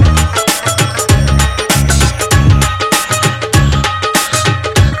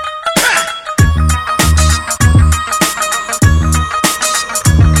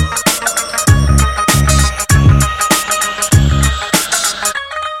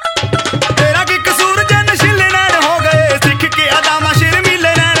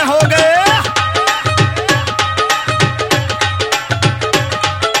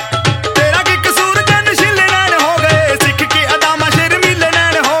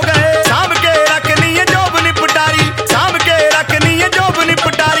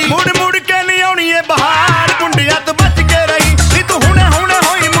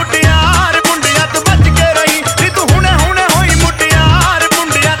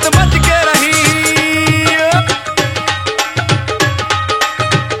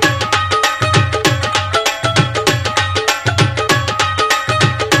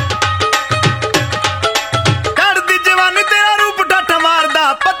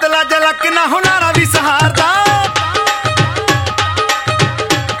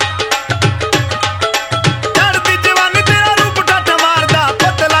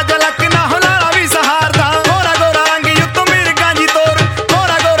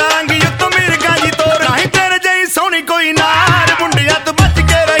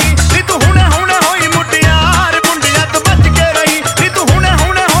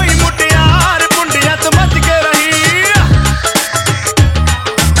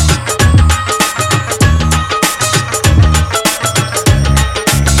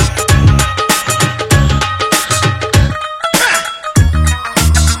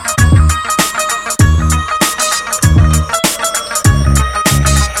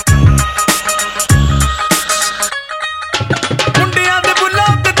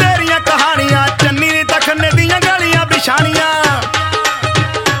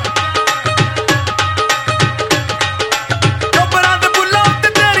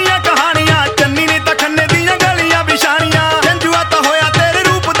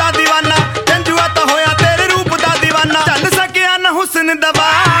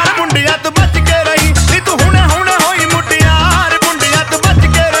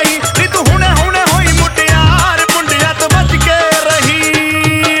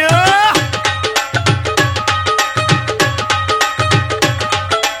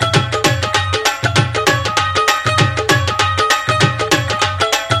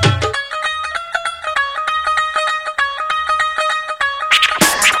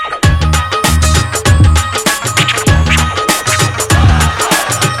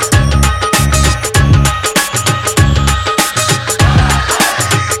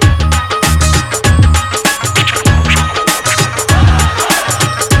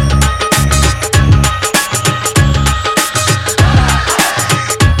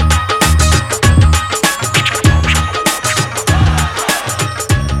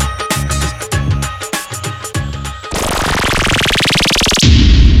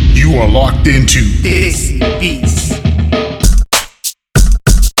Into Desi Beats.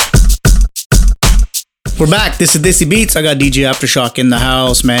 We're back. This is Desi Beats. I got DJ Aftershock in the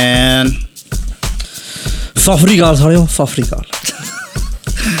house, man. Fafrigal, Hario. Fafrigal.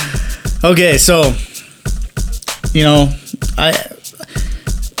 Okay, so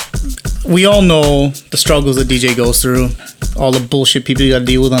we all know the struggles that DJ goes through, all the bullshit people you got to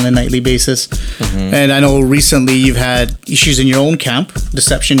deal with on a nightly basis. And I know recently you've had issues in your own camp,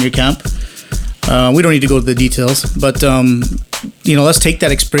 deception in your camp. We don't need to go to the details, but let's take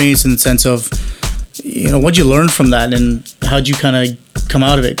that experience in the sense of, what'd you learn from that and how'd you kind of come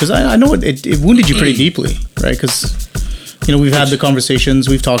out of it? Because I know it wounded you pretty deeply, right? Because, we've had the conversations,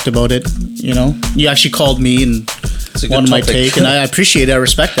 we've talked about it, You actually called me and wanted my take, and I appreciate it, I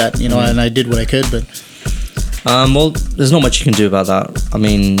respect that, and I did what I could, but... well, there's not much you can do about that. I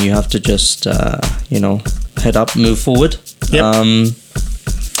mean, you have to just, head up, move forward. Yep.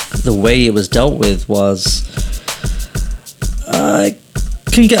 The way it was dealt with was it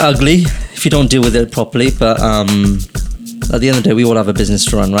can get ugly if you don't deal with it properly, but at the end of the day, we all have a business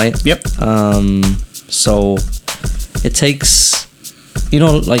to run, right? Yep. So it takes,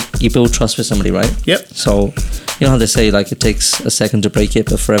 like you build trust with somebody, right? Yep. So you know how they say, like, it takes a second to break it,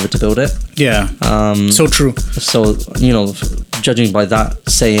 but forever to build it. Yeah. So true. So judging by that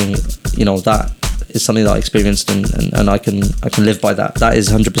saying, that is something that I experienced, and I can live by that. That is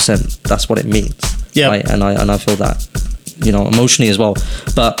 100%. That's what it means. Yeah. Right? And I feel that, emotionally as well.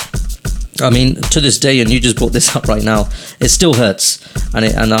 But I mean, to this day, and you just brought this up right now, it still hurts, and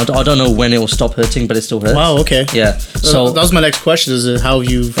I don't know when it will stop hurting, but it still hurts. Wow. Okay. Yeah. So that was my next question: is how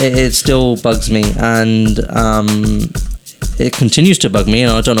you? It still bugs me, and it continues to bug me,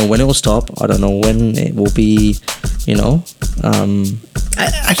 and I don't know when it will stop. I don't know when it will be. I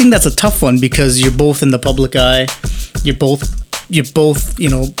think that's a tough one because you're both in the public eye. You're both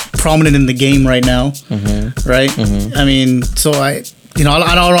prominent in the game right now, right? Mm-hmm. I mean, so I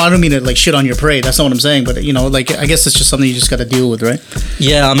don't mean to like shit on your parade. That's not what I'm saying. But like I guess it's just something you just got to deal with, right?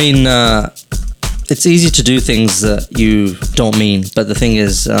 Yeah, I mean, it's easy to do things that you don't mean, but the thing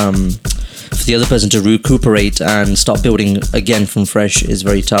is, for the other person to recuperate and start building again from fresh is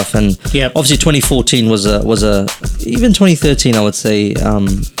very tough. And obviously, 2014 was a even 2013, I would say,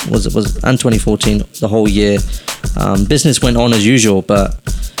 was and 2014 the whole year. Business went on as usual, but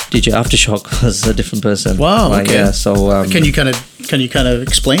DJ Aftershock was a different person. Wow. Okay. Yeah. So can you kind of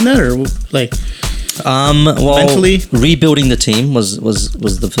explain that, or like? Well, mentally rebuilding the team was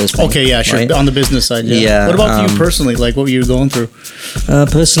the first thing. Okay, yeah, sure. Right? On the business side, yeah. Yeah, what about you personally? Like, what were you going through?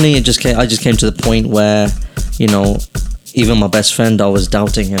 Personally, I just came to the point where, even my best friend, I was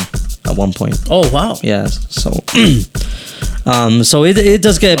doubting him at one point. Oh wow. Yeah. So, so it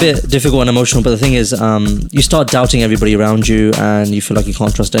does get a bit difficult and emotional. But the thing is, you start doubting everybody around you, and you feel like you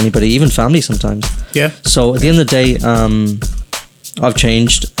can't trust anybody, even family sometimes. Yeah. So at the end of the day, I've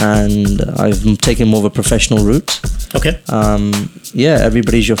changed and I've taken more of a professional route. Okay. Yeah,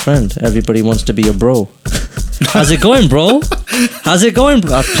 everybody's your friend. Everybody wants to be your bro. How's it going, bro? How's it going,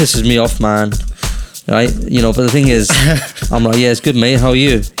 bro? That pisses me off, man. Right? But the thing is, I'm like, yeah, it's good, mate. How are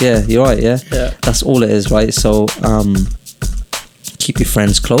you? Yeah, you're right, yeah? Yeah. That's all it is, right? So, keep your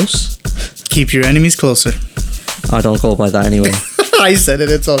friends close. Keep your enemies closer. I don't go by that anyway. I said it,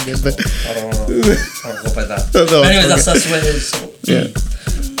 it's all good, but I don't go by that. No, anyway, that's what it is. So, yeah.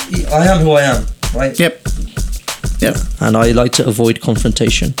 I am who I am, right? Yep. And I like to avoid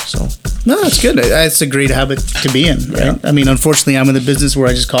confrontation. So no, that's good. It's a great habit to be in, right? Yeah. I mean, unfortunately, I'm in the business where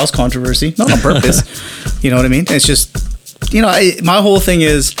I just cause controversy, not on purpose. You know what I mean? It's just, my whole thing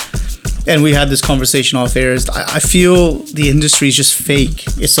is, and we had this conversation off air, is I feel the industry is just fake.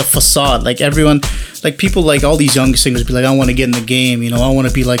 It's a facade. Like everyone, like people, like all these young singers be like, I want to get in the game, I want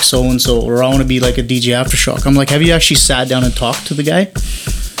to be like so-and-so, or I want to be like a DJ Aftershock. I'm like, have you actually sat down and talked to the guy?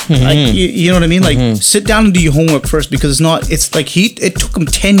 Mm-hmm. Like, you know what I mean? Like, sit down and do your homework first, because it's like it took him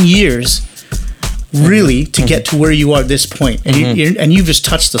 10 years really to get to where you are at this point. And, you've just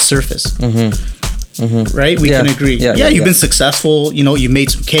touched the surface. Right? We can agree. You've been successful, you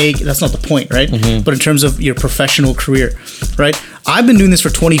made some cake. That's not the point, right? But in terms of your professional career, right? I've been doing this for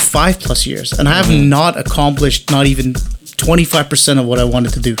 25 plus years, and I have not accomplished not even 25% of what I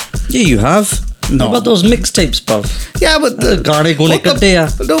wanted to do. Yeah, you have. No. What about those mixtapes, bruv? Yeah, but गाने गुने कटे आ.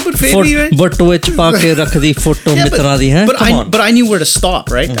 No, but maybe, right? Botto vich pa ke rakh di photo mitra di hai. But I knew where to stop,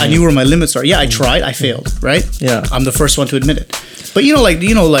 right? I knew where my limits are. Yeah, I tried, I failed, right? Yeah. I'm the first one to admit it. But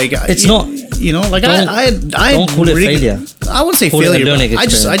it's not. I don't call it failure. I wouldn't say failure. But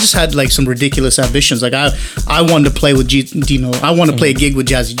I just had like some ridiculous ambitions. Like I wanted to play with I want to play a gig with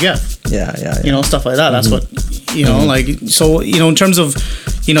Jazzy Jeff. Yeah. Stuff like that. That's what like. So in terms of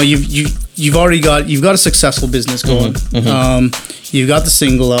you've got a successful business going. You've got the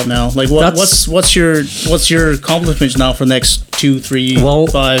single out now. Like what's your accomplishments now for the next 2, 3,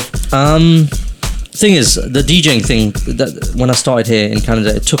 5? Thing is, the DJing thing, that when I started here in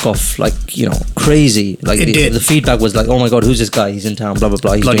Canada, it took off like crazy. Like the feedback was like, oh my god, who's this guy? He's in town, blah blah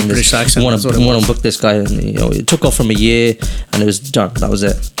blah. He's doing British this. Accent. Want to book this guy? And, it took off from a year, and it was done. That was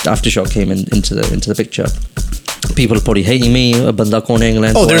it. Aftershock came into the picture. People are probably hating me. Banda Kone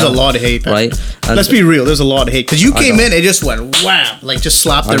England. Oh, there's a lot of hate, right? And let's be real. There's a lot of hate because you came in and just went wham, like just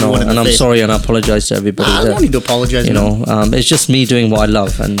slapped everyone in the face. And I'm sorry, and I apologize to everybody. I don't need to apologize. It's just me doing what I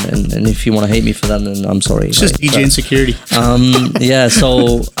love, and if you want to hate me for that, then I'm sorry. It's just DJ insecurity. Yeah.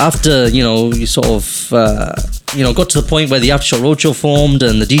 So after you sort of got to the point where the Aftershock Roadshow formed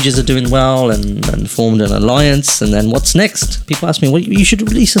and the DJs are doing well and formed an alliance. And then what's next? People ask me, well, you should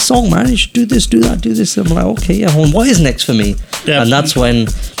release a song, man. You should do this, do that, do this. I'm like, okay, yeah, what is next for me? Yeah. And that's when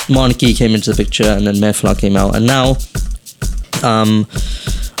Monarchy came into the picture and then Mefla came out. And now, I'm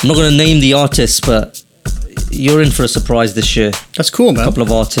not going to name the artists, but you're in for a surprise this year. That's cool, man. A couple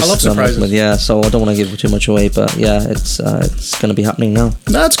of artists. I love surprises. Yeah, so I don't want to give too much away, but yeah, it's going to be happening now.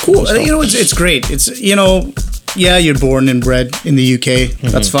 That's cool. It's great. It's yeah, you're born and bred in the UK.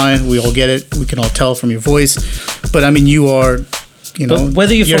 That's fine. We all get it. We can all tell from your voice. But I mean, you are, but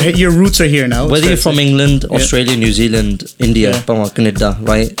whether you're your roots are here now. Whether you're from England, Australia, New Zealand, India, Canada,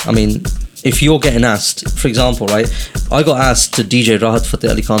 right? I mean, if you're getting asked, for example, right, I got asked to DJ Rahat Fateh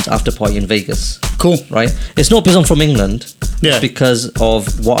Ali Khan's after party in Vegas. Cool. Right? It's not because I'm from England. Yeah. It's because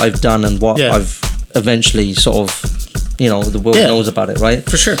of what I've done and what I've eventually sort of, the world knows about it, right?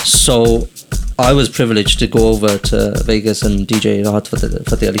 For sure. So I was privileged to go over to Vegas and DJ Rahat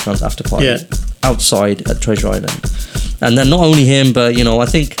Fateh Ali Khan's after party outside at Treasure Island. And then not only him, but, I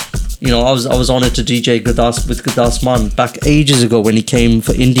think... I was honoured to DJ Gurdas Man back ages ago when he came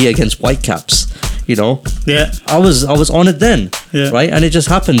for India against Whitecaps. Yeah. I was honoured then, right? And it just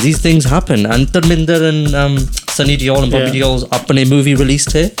happens. These things happen. And Dharminder and Sunny Deol and Bobby Deol's Apne movie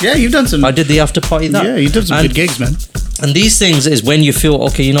released here. Yeah, you've done some. I did the after party that. Yeah, you did some good gigs, man. And these things is when you feel,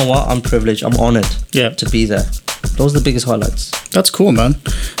 okay, you know what? I'm privileged. I'm honoured to be there. Those are the biggest highlights. That's cool, man.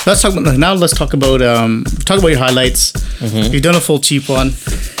 Let's talk about your highlights. You've done a full cheap one.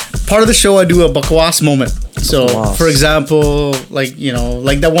 Part of the show, I do a bakwas moment. So, for example, like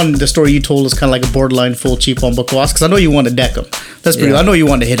that one, the story you told is kind of like a borderline full cheap on bakwas, because I know you want to deck him. That's pretty. I know you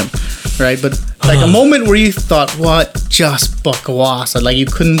want to hit him, right? But like a moment where you thought, what, just bakwas? And like you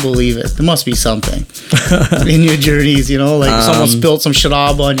couldn't believe it. There must be something in your journeys, like someone spilled some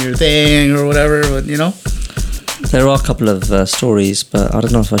sharab on your thing or whatever, but There are a couple of stories, but I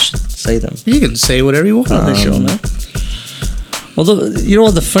don't know if I should say them. You can say whatever you want on this show, man. Although,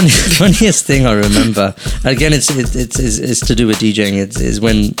 the funniest thing I remember, again, it's to do with DJing. Is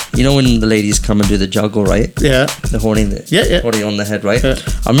when when the ladies come and do the juggle, right? Yeah. The horny on the head, right? Yeah.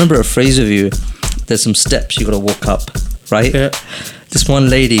 I remember a phrase of you. There's some steps you got to walk up, right? Yeah. This one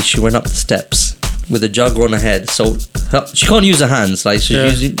lady, she went up the steps with a jug on her head, so she can't use her hands. Like she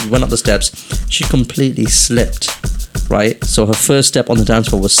went up the steps, she completely slipped. Right, so her first step on the dance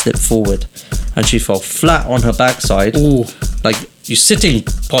floor was slip forward, and she fell flat on her backside. Ooh. Like you sitting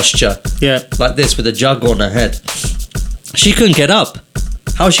posture. Yeah. Like this with a jug on her head. She couldn't get up.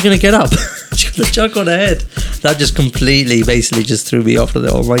 How is she gonna get up? She got the jug on her head. That just completely, basically, just threw me off.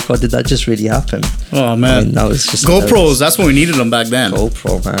 Oh my god, did that just really happen? Oh man, I mean, that was just GoPros. That's when we needed them back then.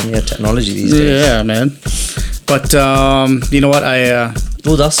 GoPro, man. Yeah, technology these days. Yeah, man. But you know what?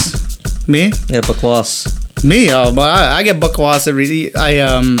 That's me. Yeah, bakwas. Me, I get bakwas every.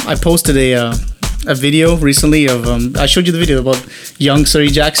 I posted a video recently of I showed you the video about young Surrey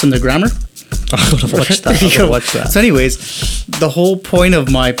Jackson, the grammar. I gotta watch that. So anyways, the whole point of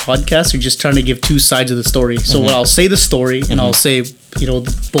my podcast, we're just trying to give two sides of the story. So I'll say the story and I'll say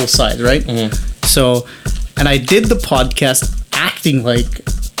both sides, right? So, and I did the podcast acting like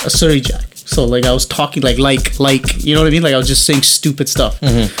a Surrey Jack. So like I was talking like you know what I mean? Like I was just saying stupid stuff.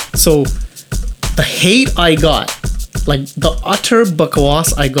 So the hate I got, like the utter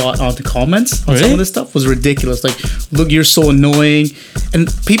bakwas I got on the comments on some of this stuff was ridiculous. Like, look, you're so annoying,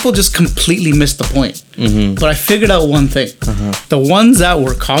 and people just completely missed the point. But I figured out one thing: the ones that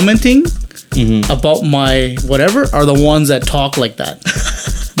were commenting about my whatever are the ones that talk like that.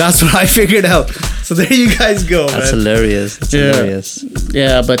 That's what I figured out. So there you guys go. That's man. Hilarious. That's hilarious.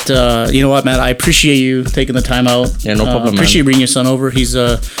 Yeah, but you know what, man? I appreciate you taking the time out. Yeah, no problem. Appreciate you bringing your son over. He's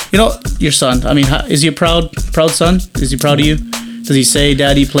your son. I mean, is he a proud son? Is he proud of you? Does he say,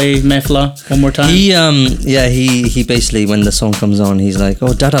 "Daddy, play Mefla one more time"? He basically, when the song comes on, he's like,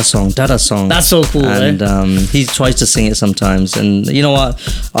 "Oh, Dada song." That's so cool, and he tries to sing it sometimes. And you know what?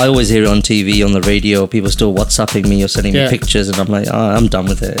 I always hear it on TV, on the radio. People still WhatsApping me or sending me pictures, and I'm like, I'm done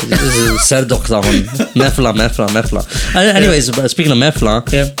with it. This is Serdok Mefla. Anyways, speaking of Mefla,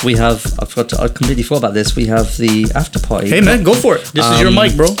 we have. I completely forgot about this. We have the after party. Hey man, go for it. This is your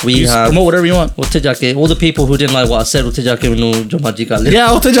mic, bro. We have promote whatever you want. All the people who didn't like what I said, yeah,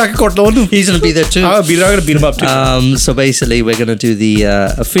 he's gonna be there too. I'm gonna beat him up too. So basically, we're gonna do the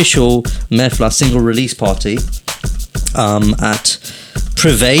official Mefla single release party at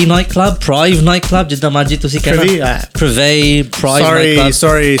Prive nightclub. Did Damaji tusi kehna? Prive nightclub.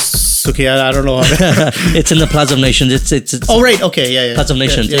 Sorry, Suki, I don't know. It's in the Plaza of Nations. It's oh right, okay, yeah. Plaza of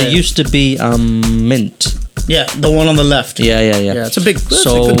Nations. It used to be Mint. Yeah, the one on the left. Yeah. Yeah, it's a big. That's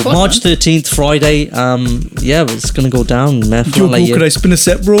So a good plot, March man. 13th, Friday. Yeah, it's gonna go down, man. Yo, bro, could I spin a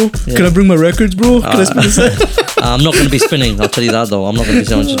set, bro? Can I bring my records, bro? Can I spin a set? I'm not gonna be spinning. I'll tell you that though. I'm not gonna be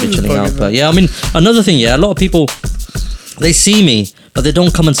someone just be chilling out. But yeah, I mean, another thing. Yeah, a lot of people, they see me, but they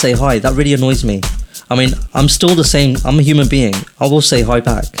don't come and say hi. That really annoys me. I mean, I'm still the same. I'm a human being. I will say hi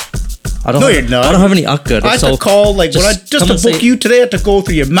back. I don't. No, have, you're not. I don't have any akkad. I had to call when I just to book you today. I had to go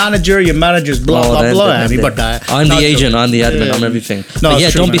through your manager's blah blah blah. I'm the agent. I'm the admin. I'm everything. No, but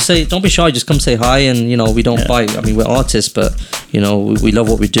yeah, true, don't be shy. Just come say hi, and we don't bite. I mean, we're artists, but we love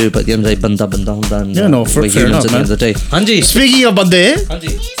what we do. But at the end of the day, banda hunda, and no, we're fair humans enough, at the end of the day. Anji, speaking of bande,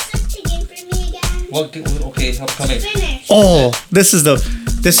 Anji. What? Okay, I'm coming. Oh, this is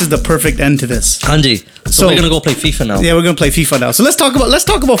the perfect end to this. Anji, so we're gonna go play FIFA now. Yeah, we're gonna play FIFA now. So let's talk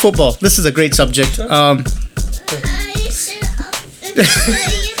about football. This is a great subject.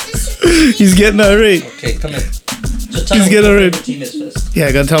 He's getting irate. Okay, come in. So He's getting irate. Team is first.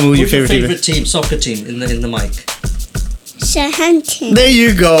 Yeah, gotta tell me who your favorite team is. team, soccer team in the mic. Southampton. There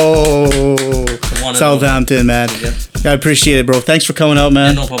you go. Southampton, man. Yeah. I appreciate it, bro. Thanks for coming out,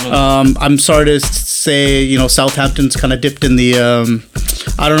 man. Yeah, no problem. I'm sorry to say, Southampton's kind of dipped in the.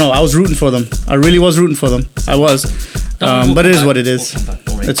 I don't know. I was rooting for them. I really was rooting for them. I was. But it is what it is.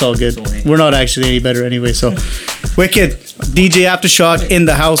 It's all good. We're not actually any better anyway. So, wicked. DJ Aftershock in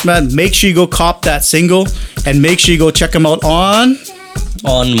the house, man. Make sure you go cop that single, and make sure you go check them out on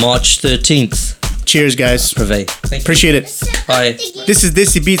March 13th. Cheers, guys. Purvey. Appreciate it. Bye. This is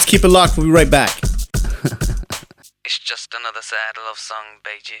Desi Beats. Keep it locked. We'll be right back. It's just another sad love song,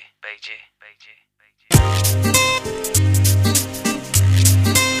 Beiji, Beiji, Beiji, Beiji.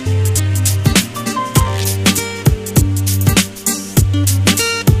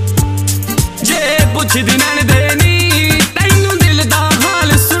 ਜੇ ਪੁੱਛਦੀ ਨੈਣ ਦੇ ਨੀ ਤੈਨੂੰ ਦਿਲ ਦਾ ਹਾਲ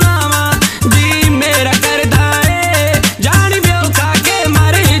ਸੁਣਾਵਾਂ ਜੀ ਮੇਰਾ ਕਰਦਾ ਏ ਜਾਣੀ ਵਿਓ ਖਾ ਕੇ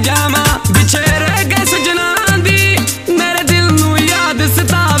ਮਰ ਜਾਵਾਂ ਵਿਛੇ ਰਹਿ ਗਏ ਸਜਣਾ ਦੀ ਮੇਰੇ ਦਿਲ ਨੂੰ ਯਾਦ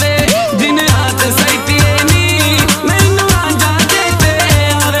ਸਤਾਵੇ ਦਿਨ ਰਾਤ ਸੈਤੀਏ ਨੀ ਮੈਨੂੰ ਆਂਜਾ ਦੇ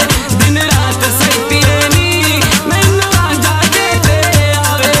ਆਵੇ ਦਿਨ ਰਾਤ ਸੈਤੀਏ ਨੀ ਮੈਨੂੰ ਆਂਜਾ ਦੇ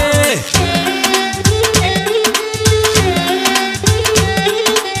ਆਵੇ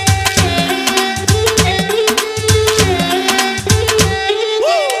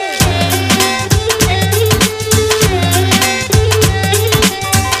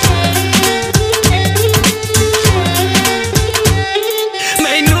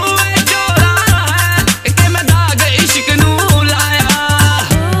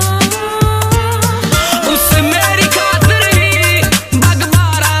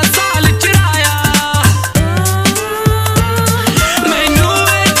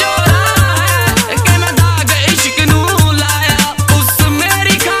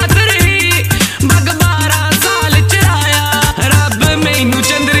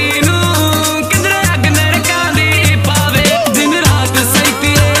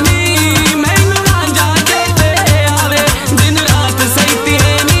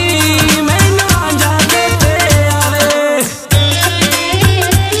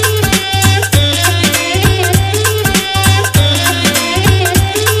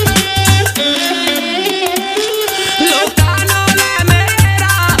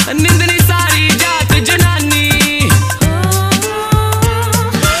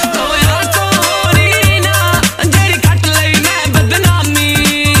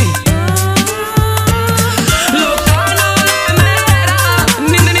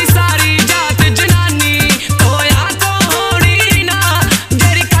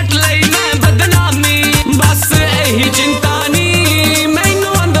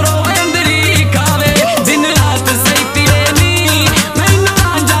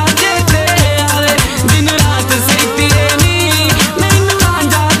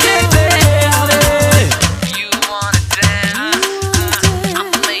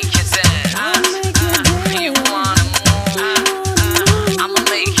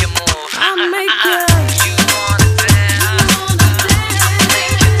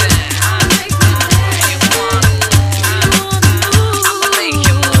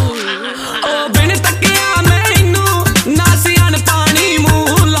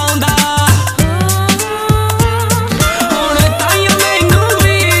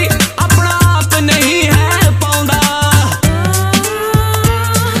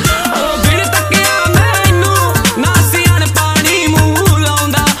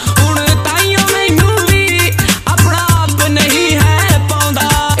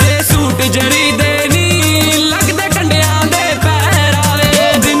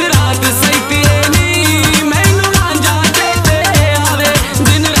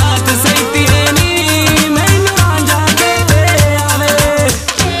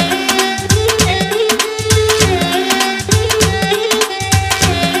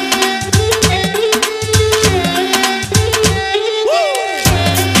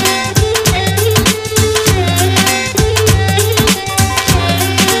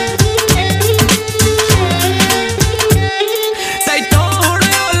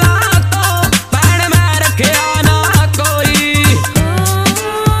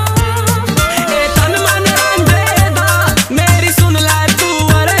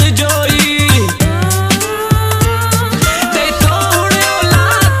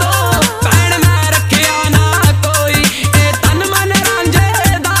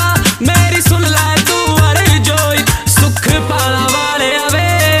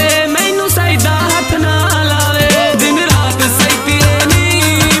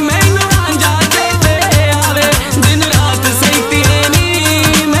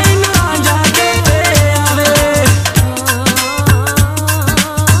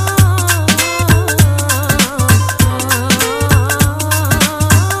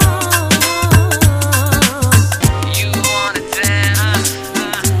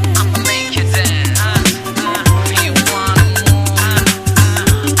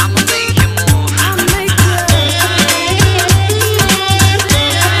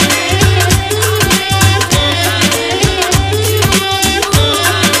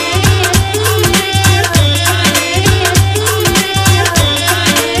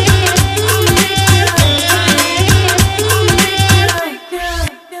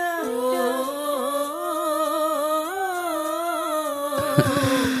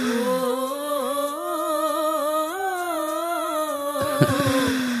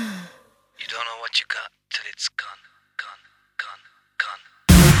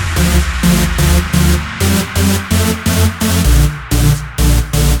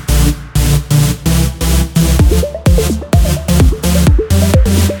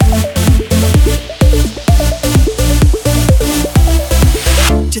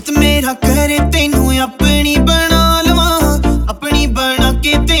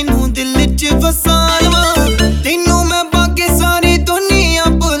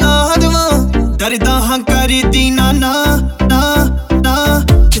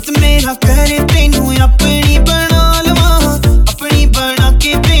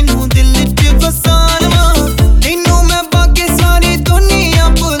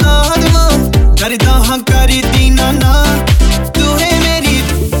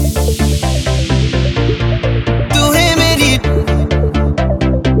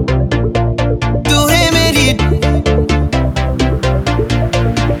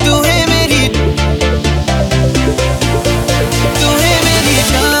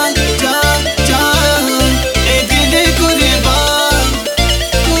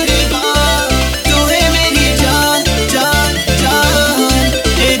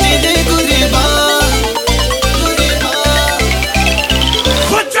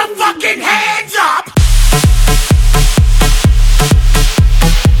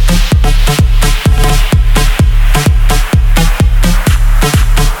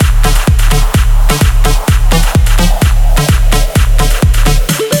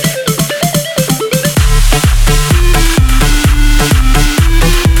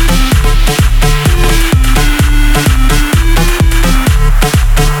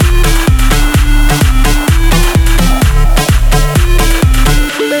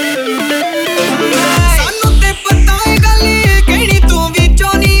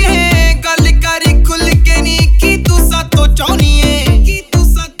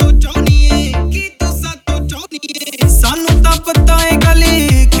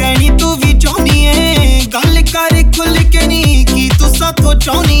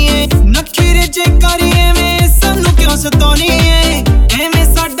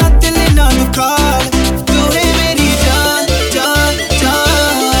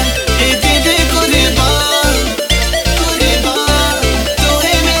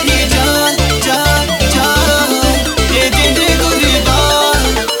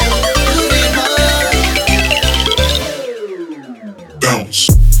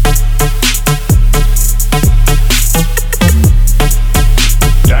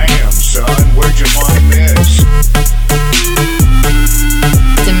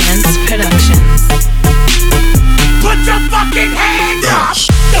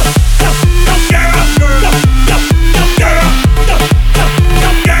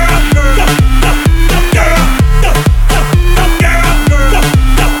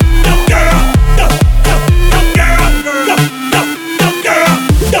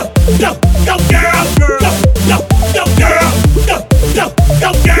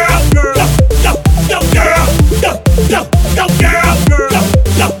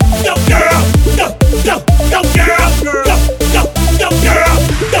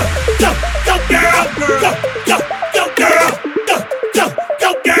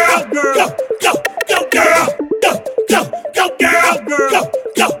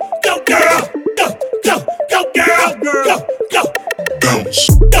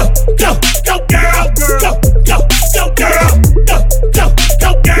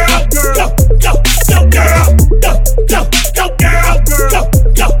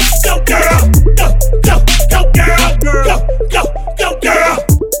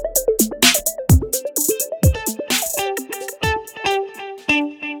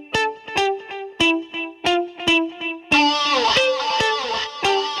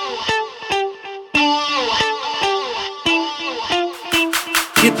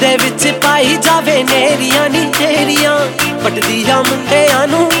ਦੇ ਵਿੱਚ ਪਾਈ ਜਾਵੇ ਨੇਰੀਆਂ ਨੀ ਤੇਰੀਆਂ ਪਟਦੀਆਂ ਮੁੰਡਿਆਂ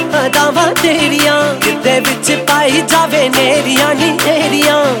ਨੂੰ ਅਦਾਵਾਂ ਤੇਰੀਆਂ ਦੇ ਵਿੱਚ ਪਾਈ ਜਾਵੇ ਨੇਰੀਆਂ ਨੀ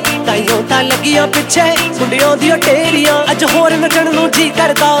ਤੇਰੀਆਂ ਤਾਈਓ ਤਾਂ ਲੱਗੀਆਂ ਪਿੱਛੇ ਮੁੰਡਿਆਂ ਦੀਆਂ ਟੇਰੀਆਂ ਅੱਜ ਹੋਰ ਨੱਚਣ ਨੂੰ ਜੀ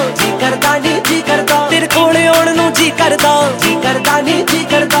ਕਰਦਾ ਨੀ ਜੀ ਕਰਦਾ ਤੇਰੇ ਕੋਲੇ ਆਉਣ ਨੂੰ ਜੀ ਕਰਦਾ ਨੀ ਜੀ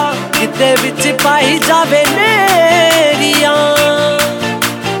ਕਰਦਾ ਦੇ ਵਿੱਚ ਪਾਈ ਜਾਵੇ ਨੇਰੀਆਂ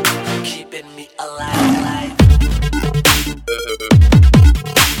keeping me alive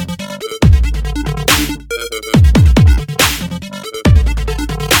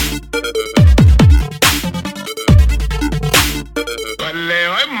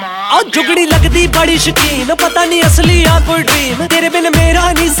ਆ ਜੁਗੜੀ ਲੱਗਦੀ ਬੜੀ ਸ਼ਕੀਨ ਪਤਾ ਨਹੀਂ ਅਸਲੀ ਆ ਕੋਈ ਡ੍ਰੀਮ ਤੇਰੇ ਬਿਨ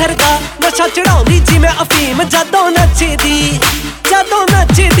ਮੇਰਾ ਨਹੀਂ ਸਰਦਾ ਨਸ਼ਾ ਚੜਾਉਂਦੀ ਜਿਵੇਂ ਅਫੀਮ ਜਦੋਂ ਨੱਚਦੀ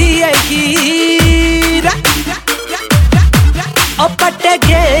ਐ ਹੀਰਾ ਉਹ ਪੱਟ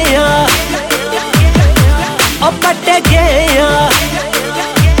ਗਿਆ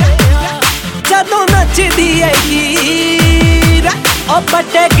ਜਦੋਂ ਨੱਚਦੀ ਐ ਹੀਰਾ ਉਹ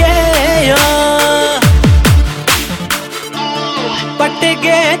ਪੱਟ ਗਿਆ पट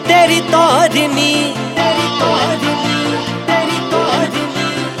गए तेरी तोरनी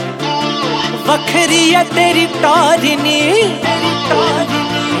वखरी है तेरी टोरनी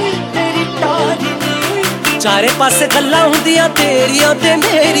चारे पासे गल्लां हुंदियां तेरियां ते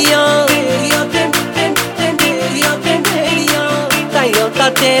मेरियां ताइयों तां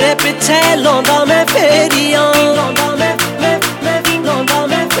तेरे पिछे लाउंदा मैं फेरियां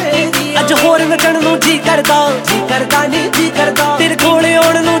ਅੱਜ ਹੋਰ ਨੱਚਣ ਨੂੰ ਜੀ ਕਰਦਾ ਨੀ ਜੀ ਕਰਦਾ ਤੇਰੇ ਕੋਲੇ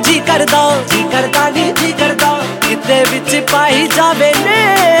ਆਉਣ ਨੂੰ ਜੀ ਕਰਦਾ ਨੀ ਜੀ ਕਰਦਾ ਕਿਤੇ ਵਿੱਚ ਪਾਈ ਜਾਵੇ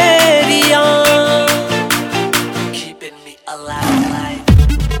ਨੇਰੀਆਂ keeping me alive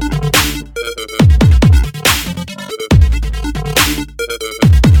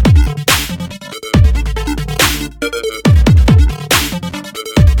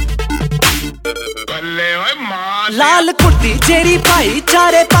ਲਾਲ ਕੁੱਤੀ ਜਿਹੜੀ ਭਾਈ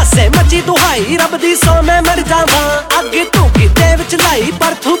ਚਾਰੇ ਪਾਸੇ ਮੱਚੀ ਦੁਹਾਈ ਰੱਬ ਦੀ ਸੌ ਮੈਂ ਮਰ ਜਾਵਾਂ ਅੱਗ ਤੂੰ ਕਿਤੇ ਵਿੱਚ ਲਾਈ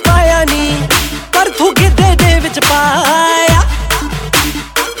ਪਰ ਤੂੰ ਪਾਇਆ ਨੀ ਪਰ ਤੂੰ ਕਿਤੇ ਦੇ ਵਿੱਚ ਪਾਇਆ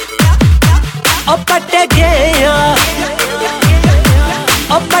ਉਹ ਪੱਟ ਗਿਆ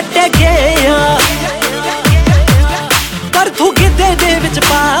ਪਰ ਤੂੰ ਕਿਤੇ ਦੇ ਵਿੱਚ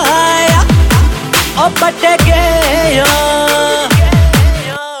ਪਾਇਆ ਉਹ ਪੱਟ ਗਿਆ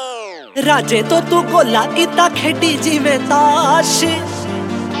ਰਾਜੇ ਤੋਂ ਤੂੰ ਗੋਲਾ ਕੀਤਾ ਖੇਡੀ ਜਿਵੇਂ ਤਾਸ਼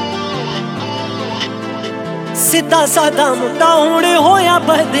ਸਿੱਧਾ ਸਾਦਾ ਮੁੰਡਾ ਹੁਣ ਹੋਇਆ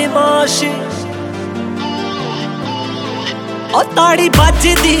ਬਦਮਾਸ਼ ਉਹ ਤਾੜੀ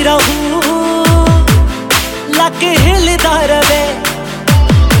ਵੱਜਦੀ ਰਹੂ ਲੱਕ ਹਿਲਦਾ ਰਵੇ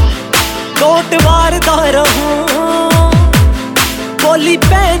ਕੋਟ ਵਾਰਦਾ ਰਹੂ ਬੋਲੀ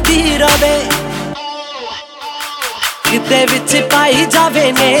ਪੈਂਦੀ ਰਵੇ ਕਿਤੇ ਵਿੱਚ ਪਾਈ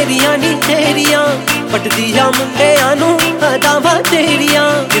ਜਾਵੇ ਨੇਰੀਆਂ ਨੀ ਤੇਰੀਆਂ ਪਟਦੀਆਂ ਮੁੰਡਿਆਂ ਨੂੰ ਅਦਾਵਾਂ ਤੇਰੀਆਂ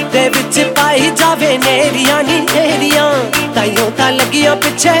ਕਿਤੇ ਵਿੱਚ ਪਾਈ ਜਾਵੇ ਨੇਰੀਆਂ ਨੀ ਤੇਰੀਆਂ ਤਾਈਓ ਤਾਂ ਲੱਗੀਆਂ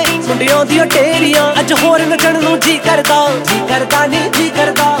ਪਿੱਛੇ ਮੁੰਡਿਆਂ ਦੀਆਂ ਟੇਰੀਆਂ ਅੱਜ ਹੋਰ ਨੱਚਣ ਨੂੰ ਜੀ ਕਰਦਾ ਨੀ ਜੀ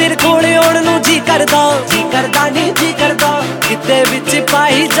ਕਰਦਾ ਤੇਰੇ ਕੋਲੇ ਆਉਣ ਨੂੰ ਜੀ ਕਰਦਾ ਨੀ ਜੀ ਕਰਦਾ ਕਿਤੇ ਵਿੱਚ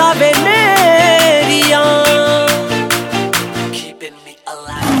ਪਾਈ ਜਾਵੇ ਨੇਰੀਆਂ keeping me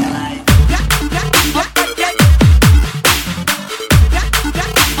alive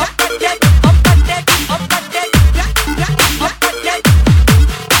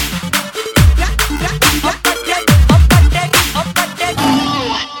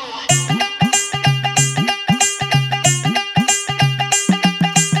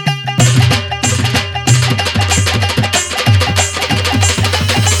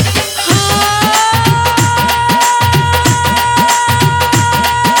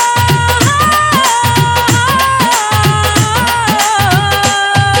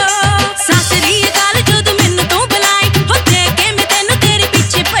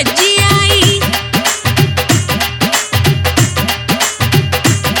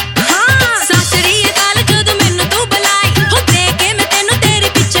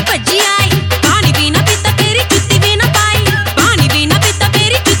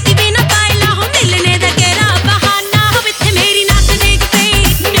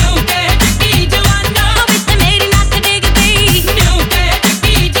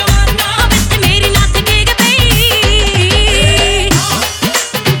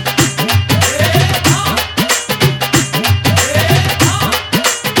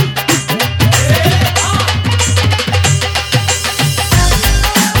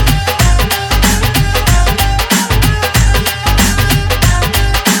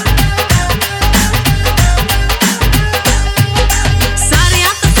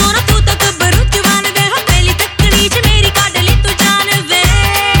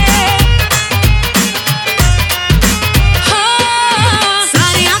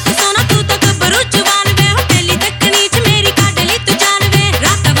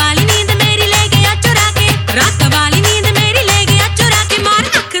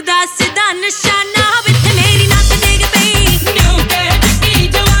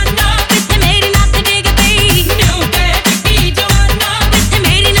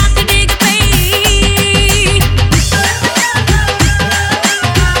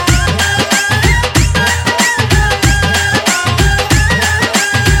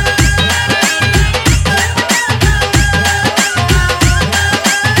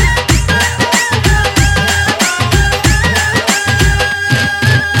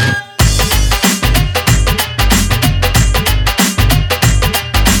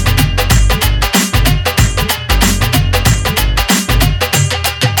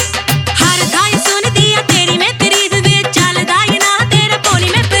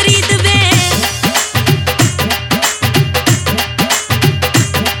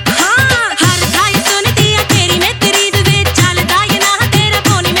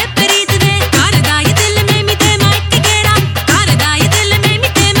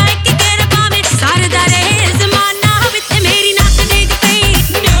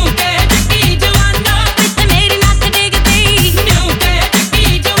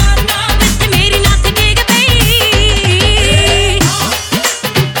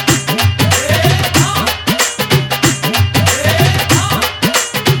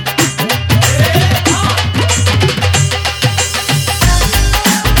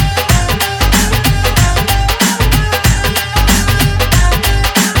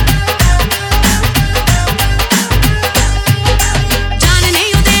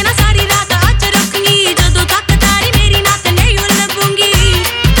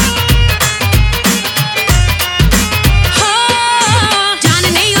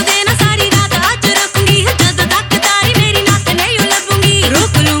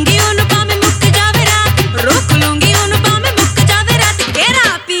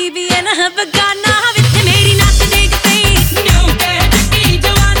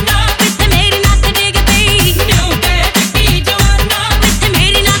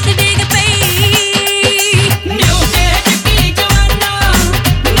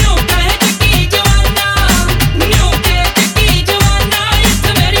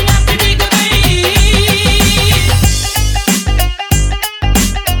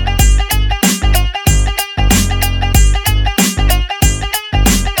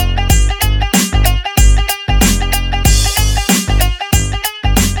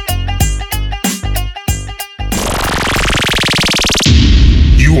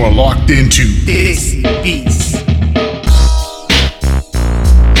are locked into Desi Beats.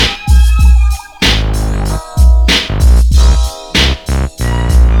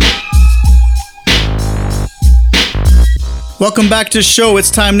 Welcome back to the show.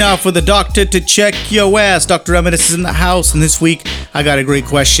 It's time now for the doctor to check your ass. Dr. Reminisce is in the house, and this week I got a great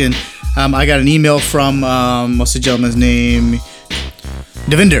question. I got an email from, what's the gentleman's name?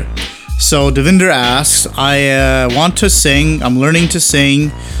 Devinder. So Devinder asks, I want to sing. I'm learning to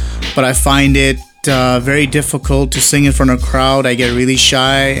sing, but I find it very difficult to sing in front of a crowd. I get really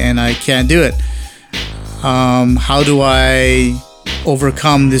shy, and I can't do it. How do I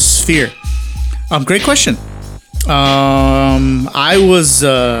overcome this fear? Great question. I was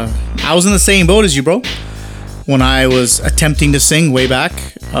in the same boat as you, bro. When I was attempting to sing way back,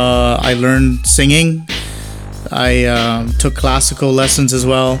 I learned singing. I took classical lessons as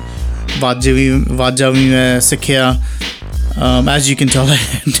well. As you can tell, I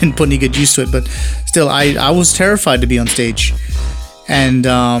didn't put any good use to it, but still, I was terrified to be on stage, and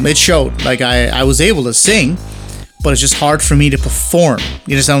it showed. Like I was able to sing, but it's just hard for me to perform.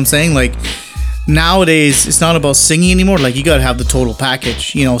 You understand what I'm saying? Like, nowadays it's not about singing anymore. Like, you gotta have the total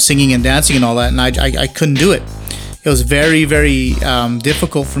package, you know, singing and dancing and all that, and I couldn't do it. It was very, very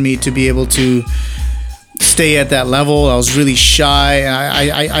difficult for me to be able to stay at that level. I was really shy, and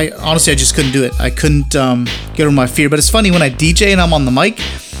I honestly, I just couldn't do it. I couldn't get over my fear. But it's funny, when I DJ and I'm on the mic,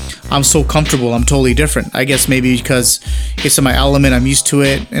 I'm so comfortable. I'm totally different. I guess maybe because it's in my element, I'm used to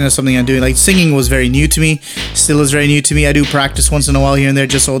it, and it's something I'm doing. Like, singing was very new to me, still is very new to me. I do practice once in a while here and there,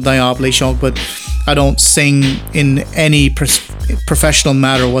 just but I don't sing in any professional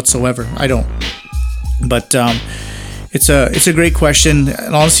matter whatsoever. I don't. But it's a great question,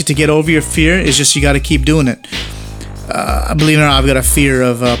 and honestly, to get over your fear is just, you got to keep doing it. Believe it or not, I've got a fear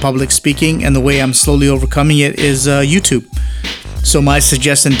of public speaking, and the way I'm slowly overcoming it is YouTube. So my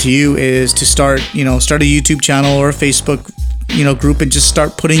suggestion to you is to start a YouTube channel or a Facebook, group, and just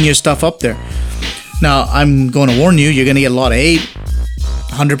start putting your stuff up there. Now, I'm going to warn you, you're going to get a lot of hate.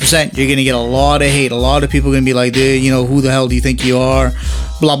 100%. You're going to get a lot of hate. A lot of people are going to be like, who the hell do you think you are?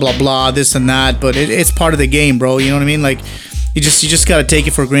 Blah, blah, blah, this and that. But it's part of the game, bro. You know what I mean? Like, you just got to take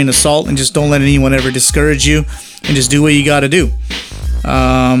it for a grain of salt, and just don't let anyone ever discourage you, and just do what you got to do.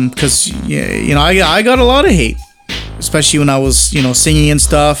 Because, I got a lot of hate. Especially when I was, singing and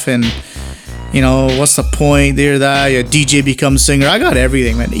stuff, and, what's the point, there, that, your DJ becomes singer. I got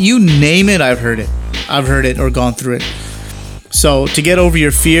everything, man. You name it, I've heard it or gone through it. So to get over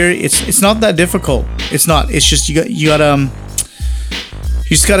your fear, it's not that difficult. It's not. It's just you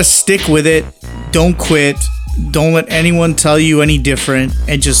just gotta stick with it. Don't quit. Don't let anyone tell you any different,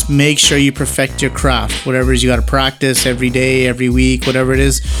 and just make sure you perfect your craft. Whatever it is, you gotta practice every day, every week, whatever it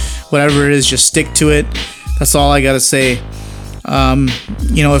is, just stick to it. That's all I gotta say.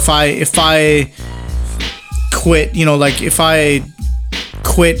 If I quit, if I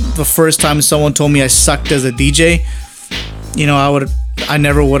quit the first time someone told me I sucked as a DJ, I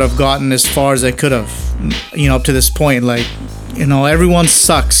never would have gotten as far as I could have, up to this point. Like, everyone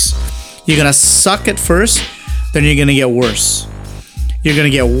sucks. You're gonna suck at first, then you're gonna get worse. You're gonna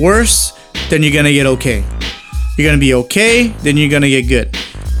get worse, then you're gonna get okay. You're gonna be okay, then you're gonna get good.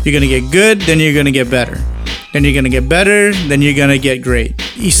 You're gonna get good, then you're gonna get better. Then you're gonna get better, then you're gonna get great.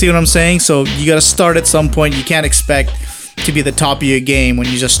 You see what I'm saying? So you gotta start at some point. You can't expect to be at the top of your game when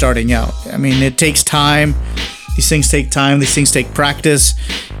you're just starting out. I mean, it takes time. These things take time. These things take practice,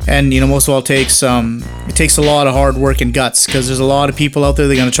 and most of all, it takes a lot of hard work and guts, because there's a lot of people out there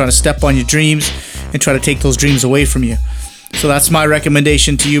that are gonna try to step on your dreams and try to take those dreams away from you. So that's my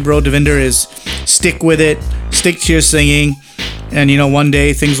recommendation to you, bro. Devinder, is stick with it. Stick to your singing. And one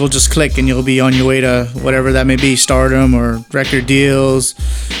day things will just click, and you'll be on your way to whatever that may be, stardom or record deals,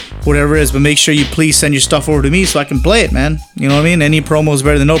 whatever it is. But make sure you please send your stuff over to me so I can play it, man. You know what I mean? Any promo is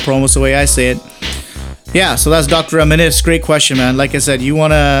better than no promo, is the way I say it. Yeah, so that's Dr. Reminisce. Great question, man. Like I said, you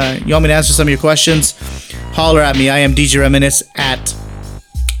want me to answer some of your questions? Holler at me. I am DJ Reminisce at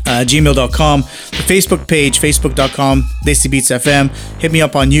gmail.com. The Facebook page, facebook.com, Desi Beats FM. Hit me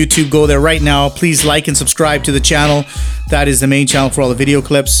up on YouTube. Go there right now. Please like and subscribe to the channel. That is the main channel for all the video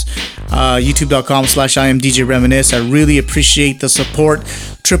clips. YouTube.com/I am DJ Reminisce. I really appreciate the support.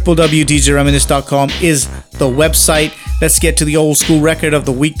 www.djreminisce.com is the website. Let's get to the old school record of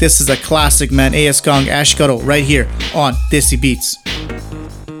the week. This is a classic, man. A.S. Gong, Ash Karo, right here on Desi Beats.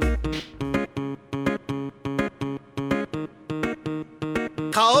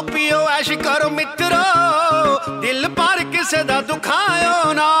 खाओ पियो ऐश करो मित्रो दिल पर किसे दा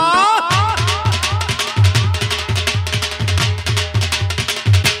दुखायो ना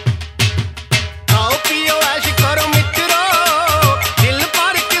खाओ पियो ऐश करो मित्रो दिल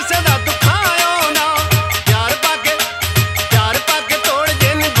पर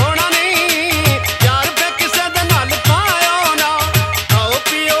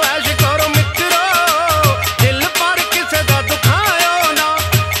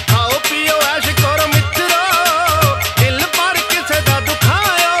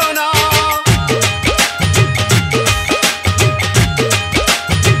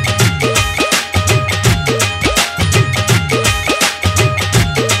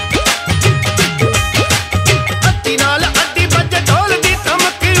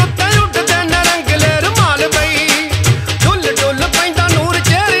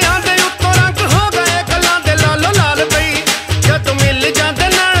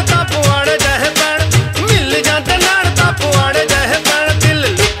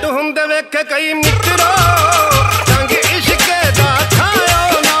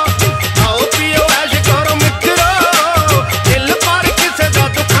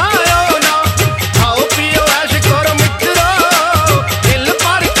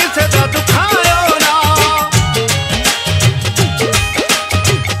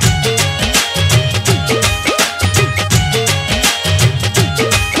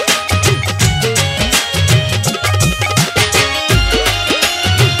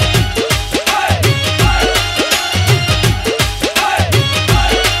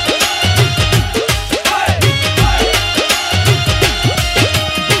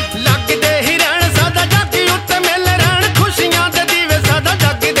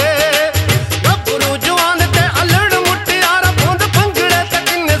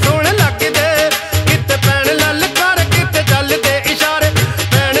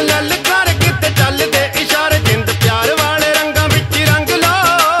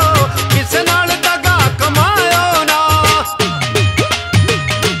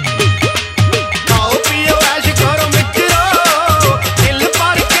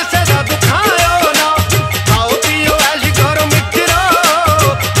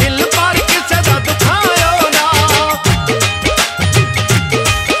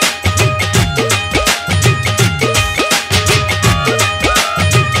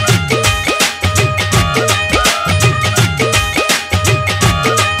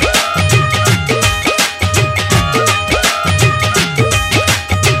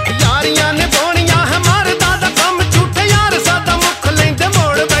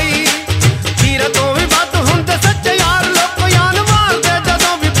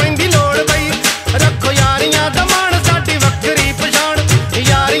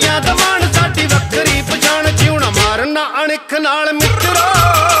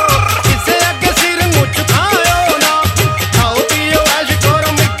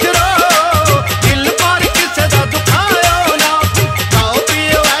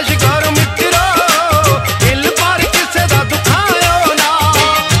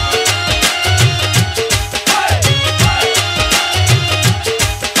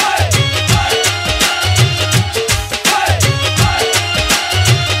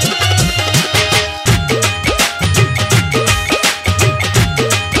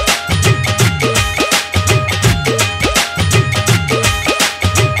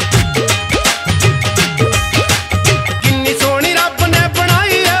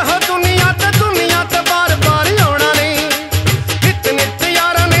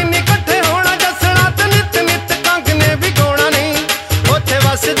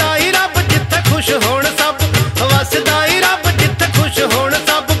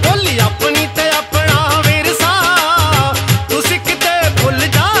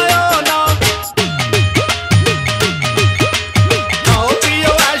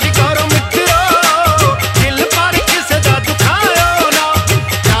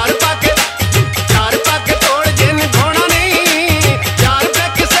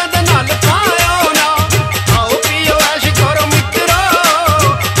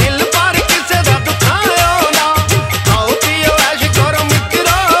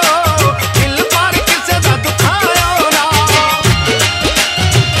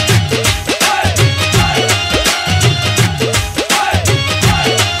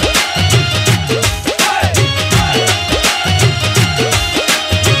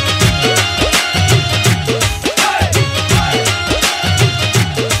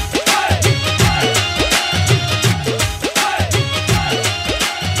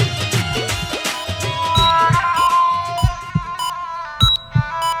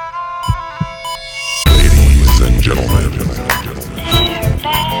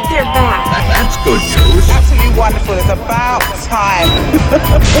good news. Absolutely wonderful. It's about time.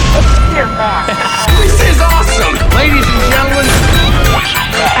 This is awesome. Ladies and gentlemen,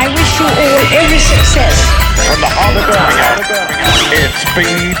 I wish you all every success. from the hologram, it's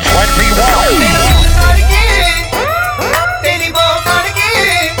B21.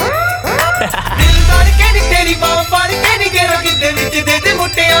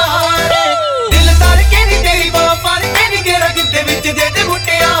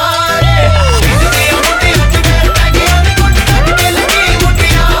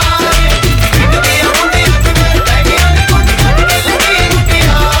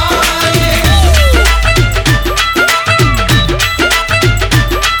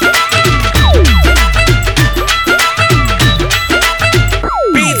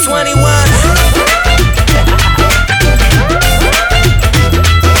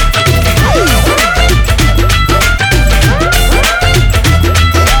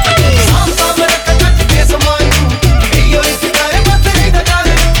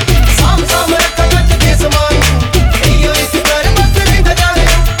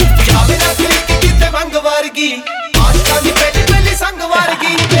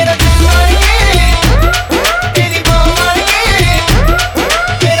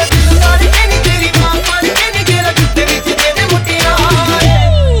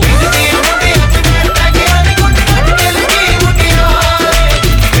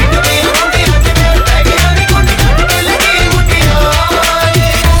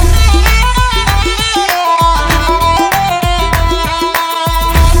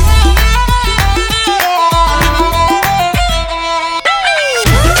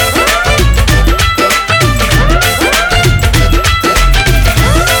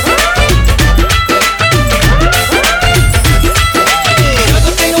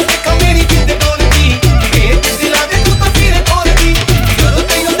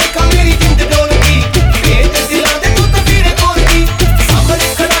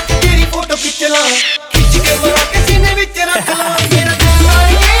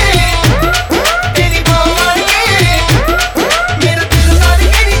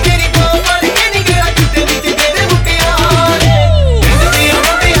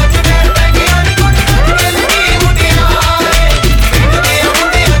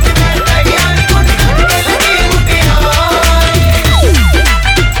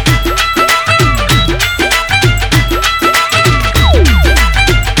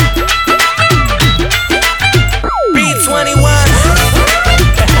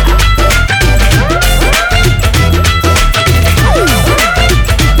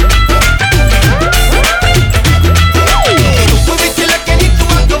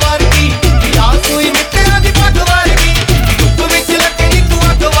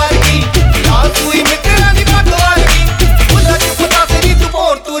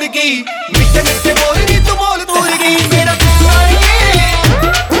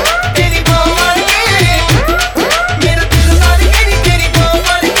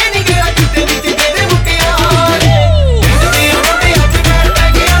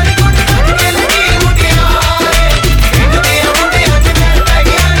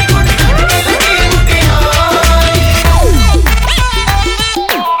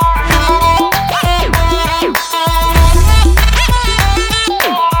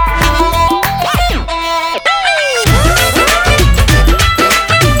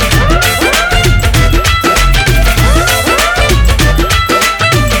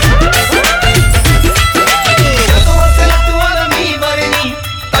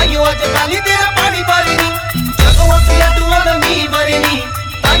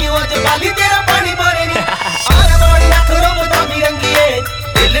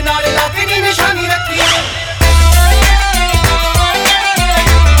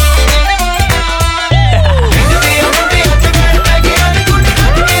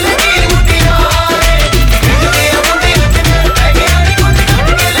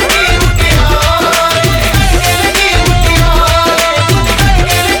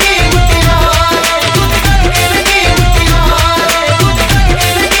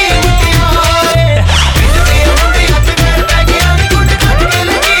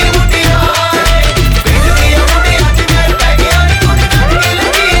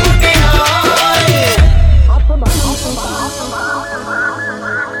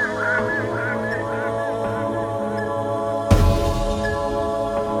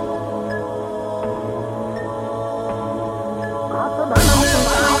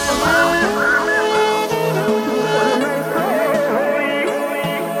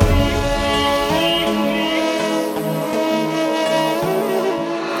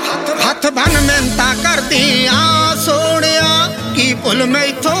 ਭੁੱਲ ਭੁੱਲ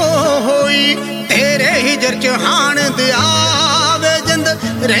ਮੈਥੋਂ ਹੋਈ ਤੇਰੇ ਹਿਜਰ ਚ ਹਾਣ ਦਿਆ ਵੇ ਜਿੰਦ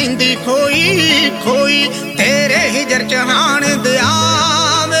ਰਹਿੰਦੀ ਖੋਈ ਖੋਈ ਤੇਰੇ ਹਿਜਰ ਚ ਹਾਣ ਦਿਆ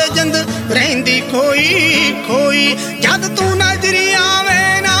ਵੇ ਜਿੰਦ ਰਹਿੰਦੀ ਖੋਈ ਖੋਈ ਜਦ ਤੂੰ ਨਜ਼ਰੀ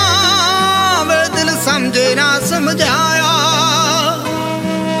ਆਵੇਂ ਨਾ ਵੇ ਦਿਲ ਸਮਝੇ ਨਾ ਸਮਝਾਇਆ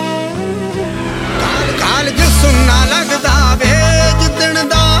ਕਾਲਜ ਸੁਣਨਾ ਲੱਗਦਾ ਵੇ ਜਿੱਦਣ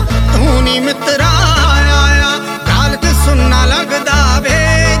ਦਾ ਤੂੰ ਨੀ ਮਿੱਤਰਾ ਆਇਆ ਕਾਲਜ ਸੁਣਨਾ ਲੱਗਦਾ ਵੇ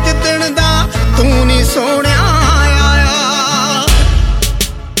ਜਿੱਦਣ ਦਾ ਤੂੰ ਨੀ ਸੋਹਣਿਆ ਆਇਆ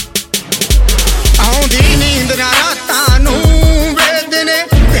ਆਉਂਦੀ ਨੀਂਦ ਨਾ ਰਾਤਾਂ ਨੂੰ ਵੇ ਦਿਨੇ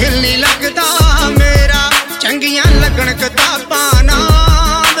ਦਿਲ ਨੀ ਲੱਗਦਾ ਮੇਰਾ ਚੰਗੀਆਂ ਲੱਗਣ ਕਿਤਾਬਾਂ ਨਾ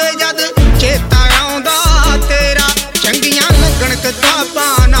ਵੇ ਜਦ ਚੇਤਾ ਆਉਂਦਾ ਤੇਰਾ ਚੰਗੀਆਂ ਲੱਗਣ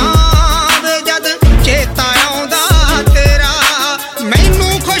ਕਿਤਾਬਾਂ ਨਾ ਵੇ ਜਦ ਚੇਤਾ ਆਉਂਦਾ ਤੇਰਾ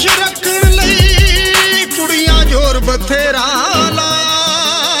ਮੈਨੂੰ ਖੁਸ਼ ਰੱਖਣ ਲਈ ਕੁੜੀਆਂ ਜ਼ੋਰ ਬਥੇਰਾ ਲਾਇਆ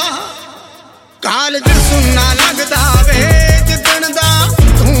ਕਾਲਜ ਸੁਣਨਾ ਲੱਗਦਾ ਵੇ ਜਿੱਦਣ ਦਾ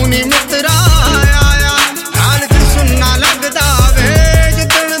ਤੂੰ ਨੀ ਮਿੱਤਰਾ ਆਇਆ ਕਾਲਜ ਸੁਣਨਾ ਲੱਗਦਾ ਵੇ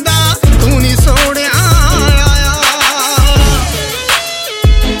ਜਿੱਦਣ ਦਾ ਤੂੰ ਨੀ ਸੋਹਣਿਆ ਆਇਆ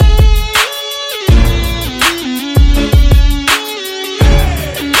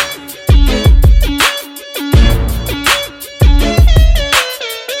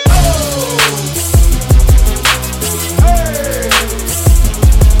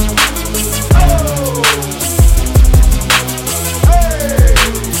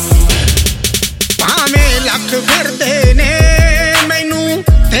ਭਾਵੇਂ ਲੱਖ ਫਿਰਦੇ ਨੇ ਮੈਨੂੰ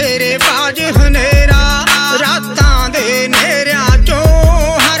ਤੇਰੇ ਬਾਜ ਹਨੇਰਾ ਰਾਤਾਂ ਦੇ ਨੇਰਿਆਂ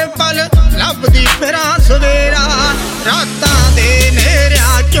ਚੋਂ ਹਰ ਪਲ ਲੱਭਦੀ ਫਿਰਾਂ ਸਵੇਰਾ ਰਾਤਾਂ ਦੇ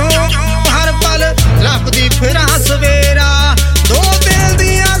ਨੇਰਿਆਂ ਚੋਂ ਹਰ ਪਲ ਲੱਭਦੀ ਫਿਰਾਂ ਸਵੇਰਾ ਦੋ ਦਿਲ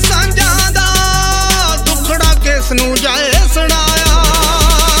ਦੀਆਂ ਸਾਂਝਾਂ ਦਾ ਦੁੱਖੜਾ ਕਿਸ ਨੂੰ ਜਾਏ ਸੁਣਾਇਆ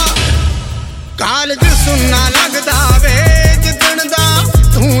ਕਾਲਜ ਸੁਣਨਾ ਲੱਗਦਾ ਵੇ ਜਿੱਦਣ ਦਾ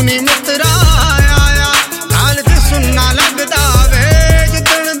ਤੂੰ ਨੀ ਮਿੱਤਰਾ ਆਇਆ ਕਾਲਜ ਸੁਣਨਾ ਲੱਗਦਾ ਵੇ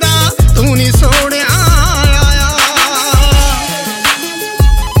ਜਿੱਦਣ ਦਾ ਤੂੰ ਨੀ ਸੋਹਣਿਆ ਆਇਆ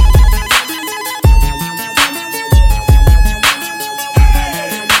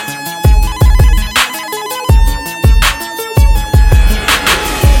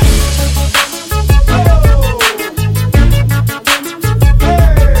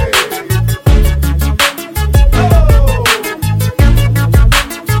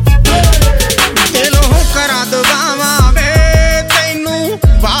ਦਿਲੋਂ ਕਰਾਂ ਦੁਆਵਾਂ ਵੇ ਤੈਨੂੰ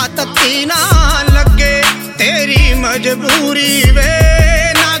ਬਾਤ ਤੀ ਨਾ ਲੱਗੇ ਤੇਰੀ ਮਜਬੂਰੀ ਵੇ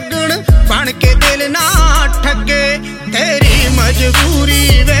ਨਾਗਣ ਬਣ ਕੇ ਦਿਲ ਨਾ ਠੱਗੇ ਤੇਰੀ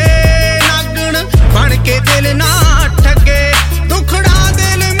ਮਜਬੂਰੀ ਵੇ ਨਾਗਣ ਬਣ ਕੇ ਦਿਲ ਨਾ ਠੱਗੇ ਦੁਖੜਾ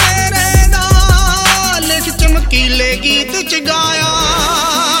ਦਿਲ ਮੇਰੇ ਦਾ ਲਿਖ ਚਮਕੀਲੇ ਗੀਤ ਚ ਗਾਇਆ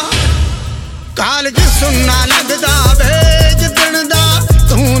ਕਾਲਜ ਸੁਣਨਾ ਲੱਗਦਾ ਵੇ ਜਿੱਦਣ ਦਾ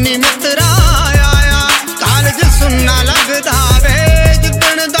ਤੂੰ ਨੀ ਮਿੱਤਰਾ ਆਇਆ ਕਾਲਜ ਸੁਣਨਾ ਲੱਗਦਾ ਵੇ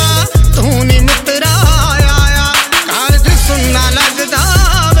ਜਿੱਦਣ ਦਾ ਤੂੰ ਨੀ ਮਿੱਤਰਾ ਆਇਆ ਕਾਲਜ ਸੁਣਨਾ ਲੱਗਦਾ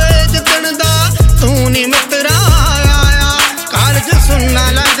ਵੇ ਜਿੱਦਣ ਦਾ ਤੂੰ ਨੀ ਮਿੱਤਰਾ ਆਇਆ ਕਾਲਜ ਸੁਣਨਾ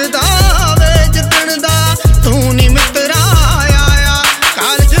ਲੱਗਦਾ ਵੇ ਜਿੱਦਣ ਦਾ ਤੂੰ ਨੀ ਮਿੱਤਰਾ ਆਇਆ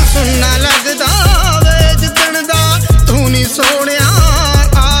ਕਾਲਜ ਸੁਣਨਾ ਲੱਗਦਾ ਵੇ ਜਿੱਦਣ ਦਾ ਤੂੰ ਨੀ ਸੋਹਣਿਆ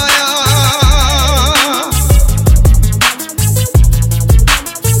ਆਇਆ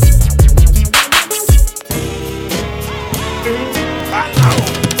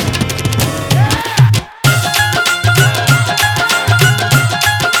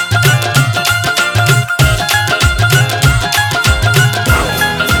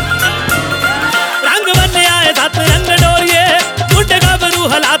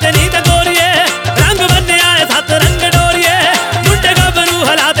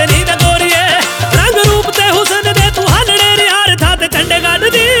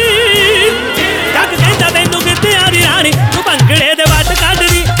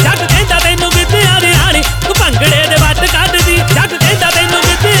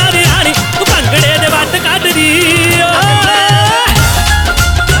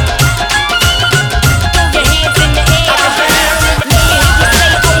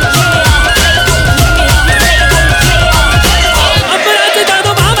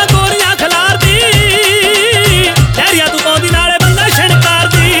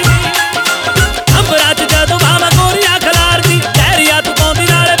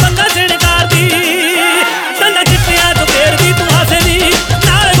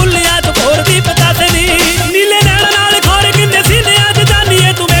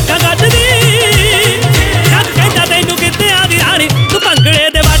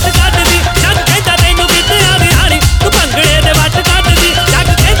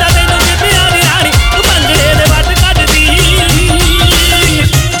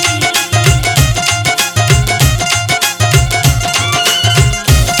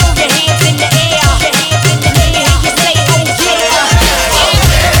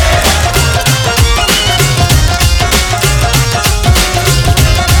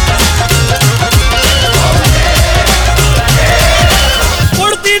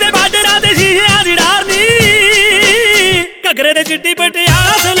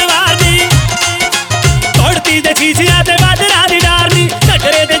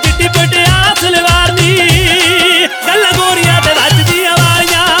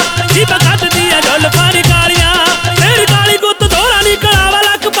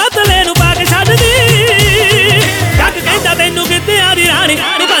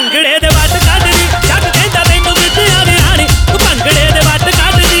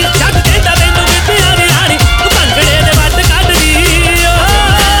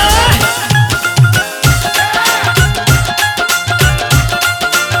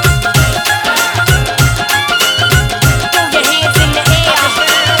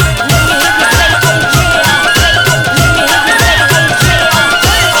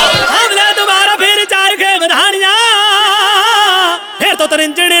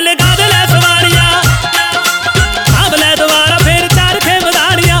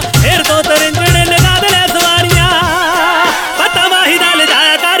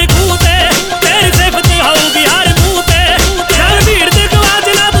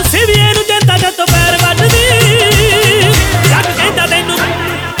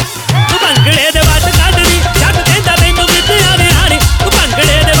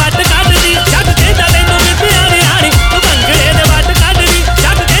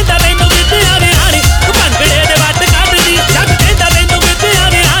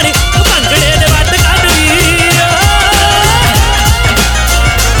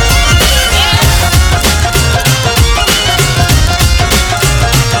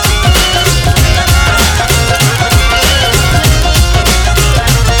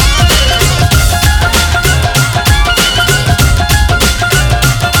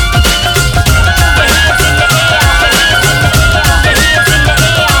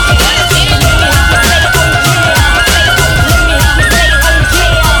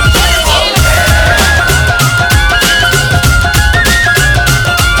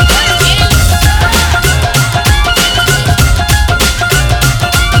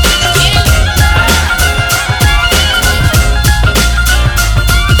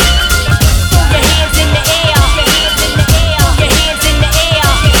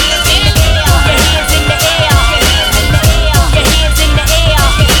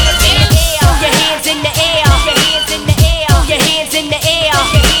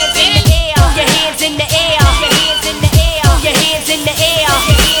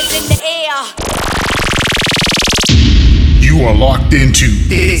You are locked into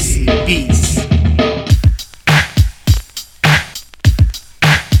Desi Beats.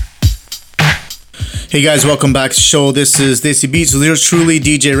 Hey guys, welcome back to the show. This is Desi Beats with yours truly,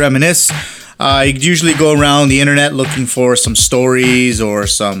 DJ Reminisce. I usually go around the internet looking for some stories or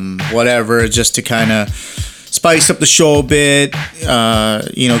some whatever just to kind of spice up the show a bit,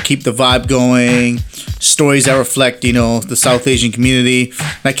 keep the vibe going, stories that reflect, the South Asian community.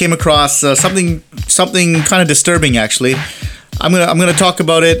 And I came across something kind of disturbing, actually. I'm gonna talk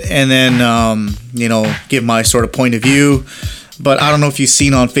about it and then, give my sort of point of view. But I don't know if you've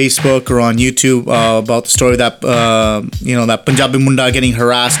seen on Facebook or on YouTube about the story that, that Punjabi Munda getting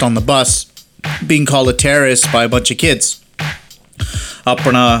harassed on the bus, being called a terrorist by a bunch of kids.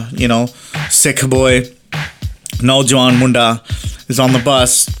 Apna, Sikh boy, Naujawan Munda is on the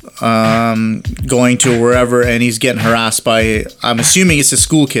bus going to wherever, and he's getting harassed by, I'm assuming it's his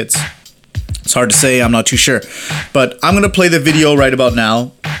school kids. It's hard to say, I'm not too sure. But I'm going to play the video right about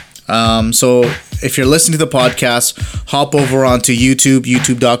now. So if you're listening to the podcast, hop over onto YouTube,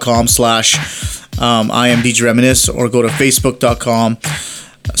 youtube.com/I am DJ Reminisce, or go to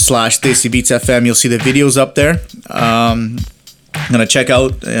facebook.com/DesiBeatsFM. You'll see the videos up there. I'm going to I'm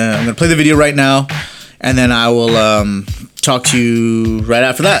going to play the video right now, and then I will talk to you right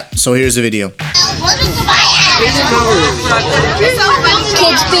after that. So here's the video.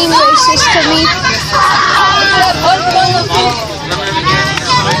 Kids being racist to me.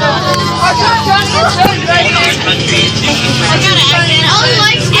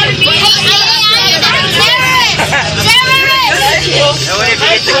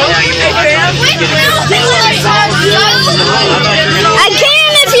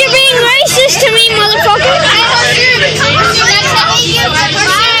 Again, if you're being racist to me, motherfucker.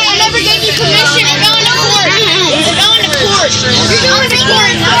 I never gave you permission to go into court. You're going to court. You're going to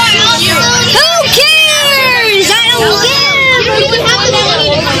court. Who cares? I don't give.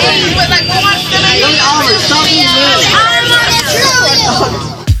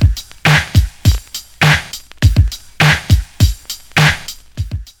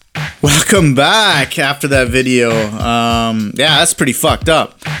 Welcome back after that video. That's pretty fucked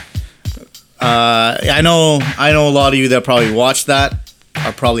up. I know a lot of you that probably watched that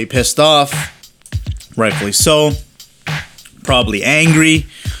are probably pissed off, rightfully so. Probably angry,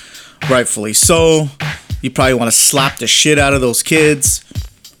 rightfully so. You probably want to slap the shit out of those kids,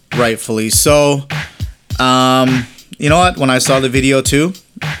 rightfully so. You know what? When I saw the video too,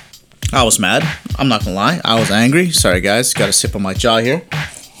 I was mad. I'm not gonna lie. I was angry. Sorry guys, got a sip on my jaw here.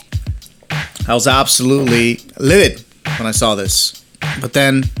 I was absolutely livid when I saw this. But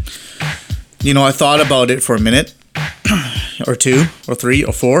then, I thought about it for a minute, or two, or three,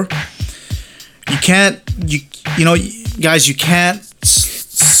 or four. You can't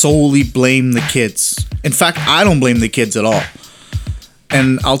solely blame the kids. In fact, I don't blame the kids at all.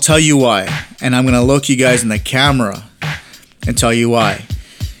 And I'll tell you why. And I'm going to look you guys in the camera and tell you why.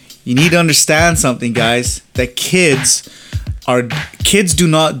 You need to understand something, guys, that kids do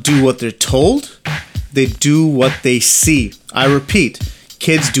not do what they're told. They do what they see. I repeat,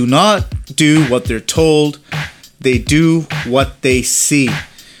 kids do not do what they're told. They do what they see.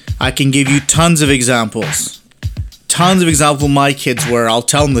 I can give you tons of examples. Tons of examples of my kids where I'll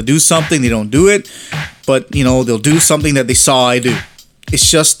tell them to do something, they don't do it, but they'll do something that they saw I do. It's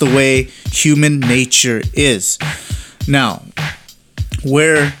just the way human nature is. Now,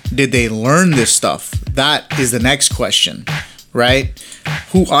 where did they learn this stuff? That is the next question, right?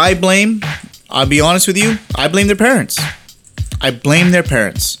 Who I blame, I'll be honest with you, I blame their parents. I blame their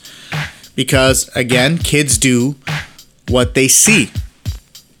parents. Because, again, kids do what they see,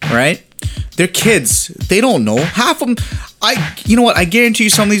 right? They're kids. They don't know. Half of them, you know what? I guarantee you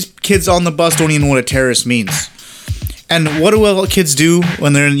some of these kids on the bus don't even know what a terrorist means. And what do all kids do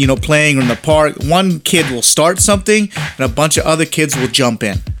when they're, playing or in the park? One kid will start something and a bunch of other kids will jump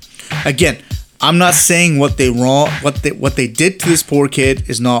in. Again, I'm not saying what they did to this poor kid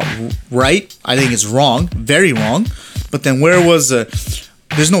is not right. I think it's wrong, very wrong. But then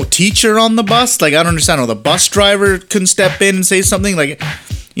there's no teacher on the bus? Like, I don't understand. Or the bus driver couldn't step in and say something? Like,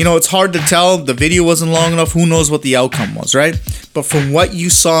 it's hard to tell. The video wasn't long enough. Who knows what the outcome was, right? But from what you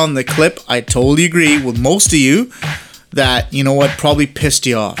saw in the clip, I totally agree with most of you that, probably pissed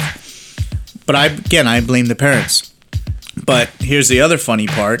you off. But I blame the parents. But here's the other funny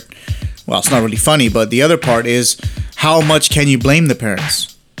part. Well, it's not really funny, but the other part is, how much can you blame the parents?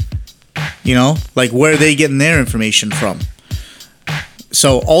 Like, where are they getting their information from?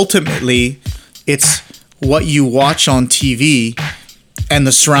 So ultimately, it's what you watch on TV and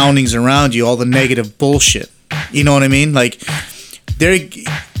the surroundings around you, all the negative bullshit. You know what I mean? Like,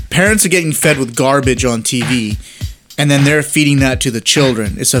 parents are getting fed with garbage on TV, and then they're feeding that to the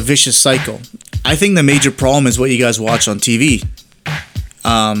children. It's a vicious cycle. I think the major problem is what you guys watch on TV.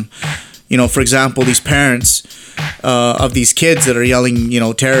 You know, for example, these parents of these kids that are yelling, you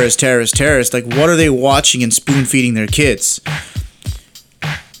know, terrorists, terrorists, terrorists. Like, what are they watching and spoon feeding their kids?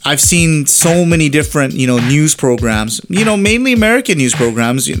 I've seen so many different, you know, news programs, you know, mainly American news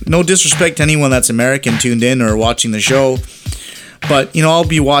programs. No disrespect to anyone that's American tuned in or watching the show. But, you know, I'll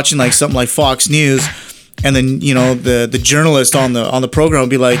be watching like something like Fox News, and then, you know, the journalist on the program will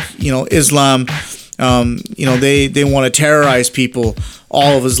be like, you know, Islam, you know, they want to terrorize people.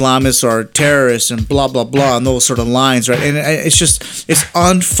 All of Islamists are terrorists and blah, blah, blah, and those sort of lines, right? And it's just, it's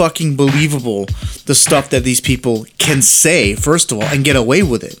unfucking believable, the stuff that these people can say, first of all, and get away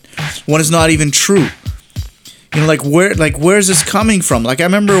with it, when it's not even true. You know, where's this coming from? Like, I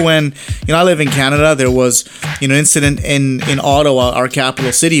remember when, you know, I live in Canada, there was, you know, an incident in Ottawa, our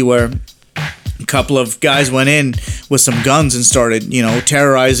capital city, where a couple of guys went in with some guns and started, you know,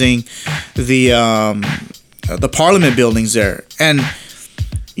 terrorizing the Parliament buildings there. And,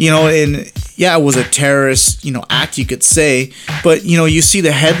 you know, yeah, it was a terrorist, you know, act, you could say, but, you know, you see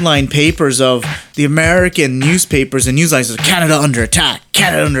the headline papers of the American newspapers and news lines, Canada under attack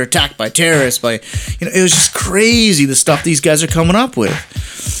by terrorists, by, you know, it was just crazy, the stuff these guys are coming up with.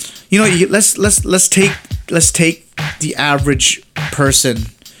 You know, let's take the average person,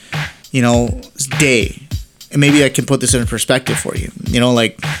 you know, day, and maybe I can put this in perspective for you. You know,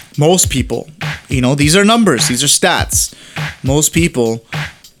 like, most people, you know, these are numbers, these are stats. Most people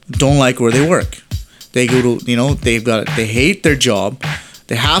don't like where they work. They go to, you know, they hate their job.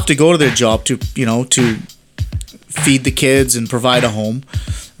 They have to go to their job to, you know, to feed the kids and provide a home,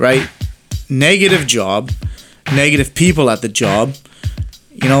 right? Negative job, negative people at the job.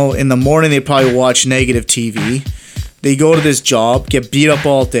 You know, in the morning they probably watch negative TV. They go to this job, get beat up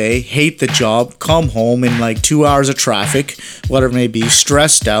all day, hate the job, come home in like 2 hours of traffic, whatever it may be,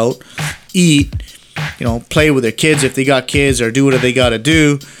 stressed out, eat, you know, play with their kids if they got kids, or do whatever they got to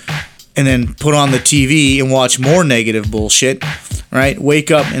do, and then put on the TV and watch more negative bullshit, right?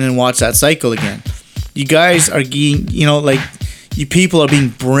 Wake up and then watch that cycle again. You guys are getting, you know, like, you people are being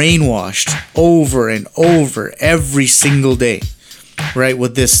brainwashed over and over every single day, right,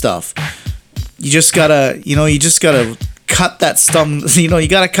 with this stuff. You just gotta cut that stuff, you know, you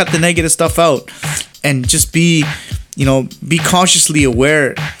gotta cut the negative stuff out and just be consciously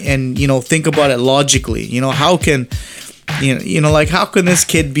aware and, you know, think about it logically. You know, how can, how can this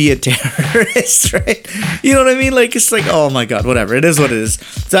kid be a terrorist, right? You know what I mean? Like, it's like, oh my God, whatever. It is what it is.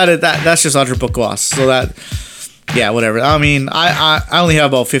 That's just entre pourquoi. So that, yeah, whatever. I mean, I only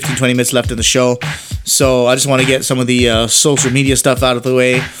have about 15, 20 minutes left in the show. So I just want to get some of the social media stuff out of the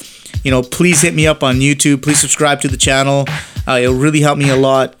way. You know, please hit me up on YouTube. Please subscribe to the channel. It'll really help me a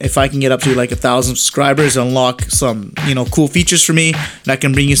lot if I can get up to like 1,000 subscribers, unlock some, you know, cool features for me, and I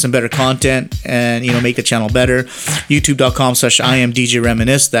can bring you some better content and, you know, make the channel better.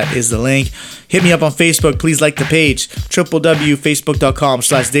 YouTube.com/IamDJReminisce. That is the link. Hit me up on Facebook. Please like the page.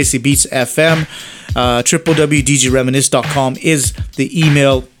 www.facebook.com/DesiBeatsFM. www.djreminisce.com is the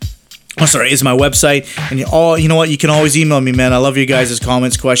email. Is my website. And you know what? You can always email me, man. I love your guys'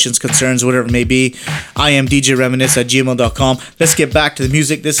 comments, questions, concerns, whatever it may be. IamDJReminisce@gmail.com. Let's get back to the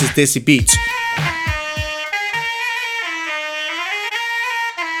music. This is Desi Beats.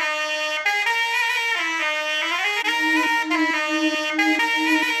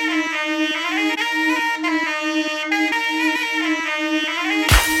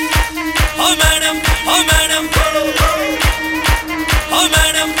 Oh madam, oh madam, oh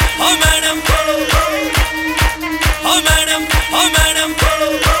madam, oh madam, oh madam, oh madam,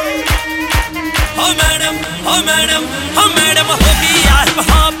 oh madam, oh madam, oh madam हो गई यार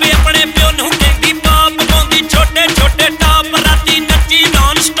वहाँ पे अपने प्यो नू देंगी पाप बोंदी छोटे छोटे टॉप राती नच्ची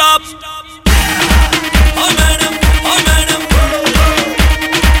non stop oh madam, oh madam,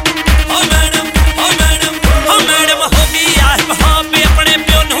 oh madam, oh madam, oh madam हो गई यार वहाँ पे अपने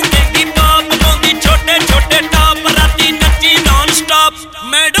प्यो नू देंगी पाप बोंदी छोटे छोटे टॉप राती नच्ची नॉन स्टॉप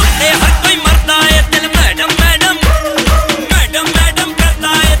मैडम ते हर कोई मरदा है दिल मैडम मैडम मैडम मैडम करता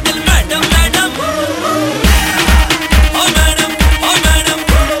है दिल madam madam oh madam, oh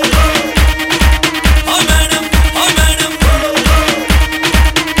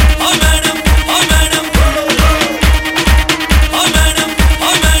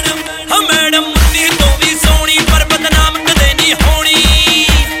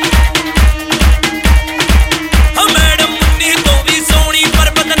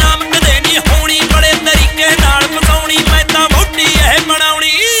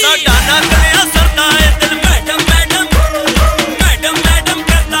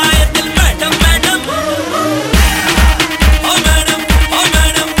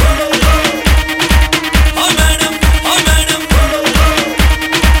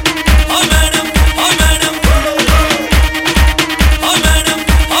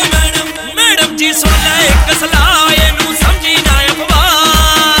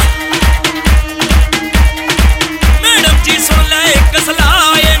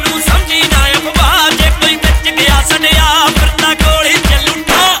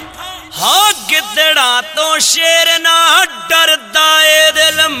शेर ना डरदा ए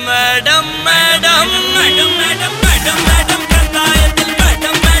दिल madam madam madam madam madam madam करदा ए दिल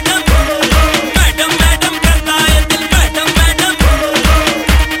मैडम मैडम मैडम मैडम करदा ए दिल मैडम मैडम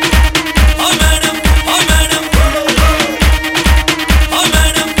ओ मैडम ओ मैडम ओ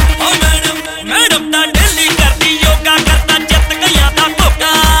मैडम ओ मैडम मैडम दा डेली करदी योगा करदा जित गया दा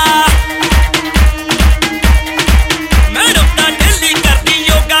धोखा मैडम दा डेली करदी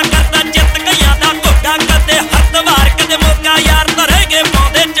योगा करदा जित गया दा धोखा कदे हत्थ वार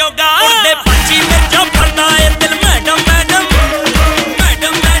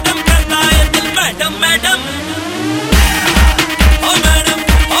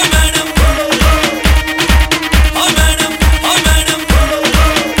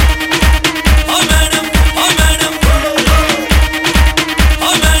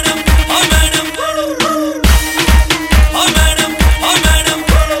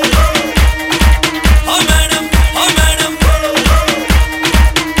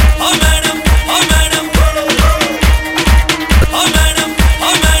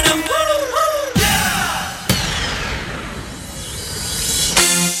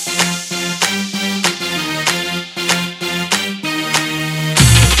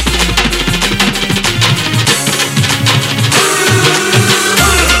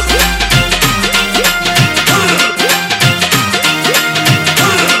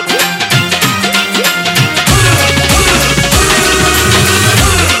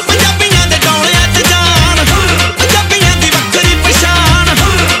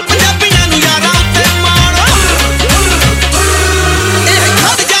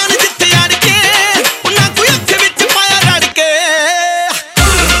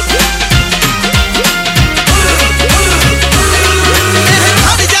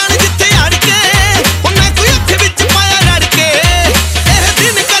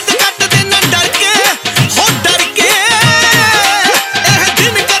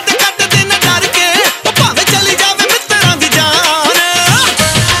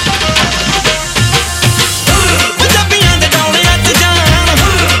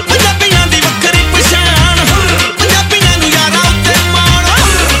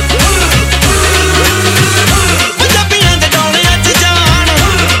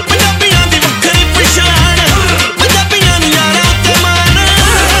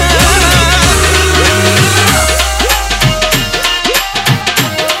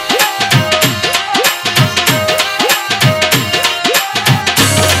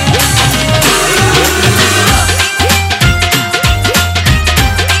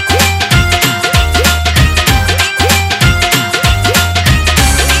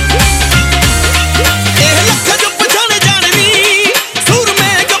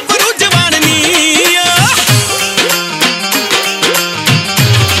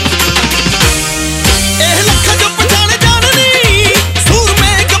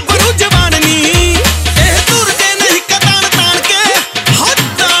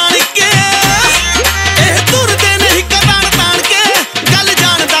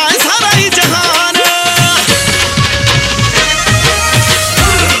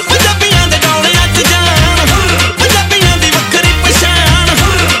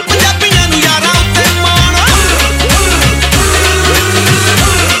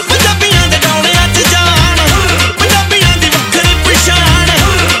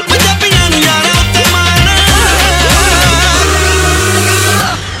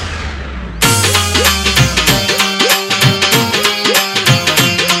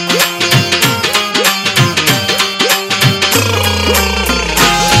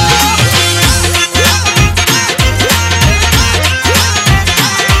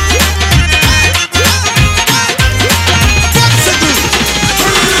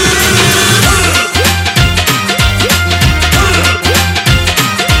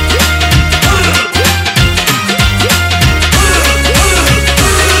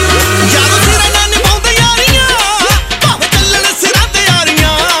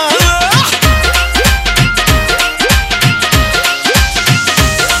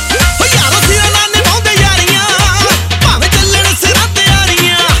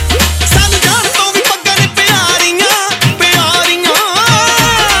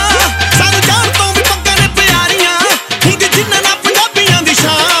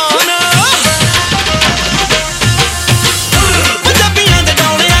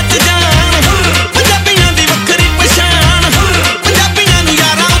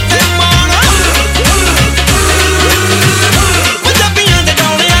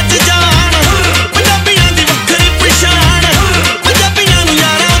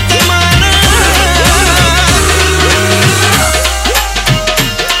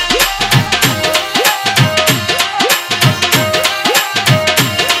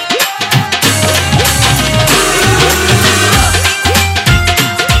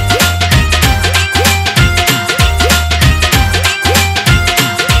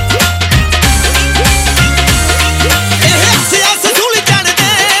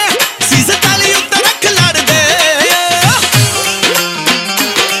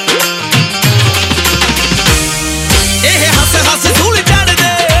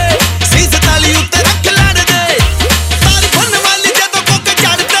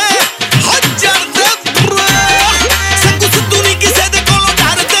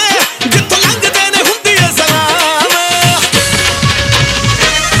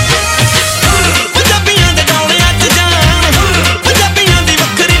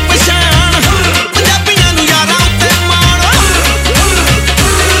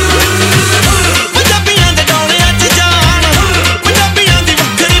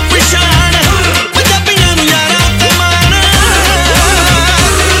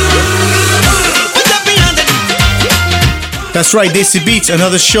That's right, Desi Beats,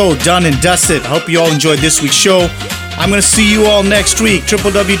 another show done and dusted. I hope you all enjoyed this week's show. I'm going to see you all next week.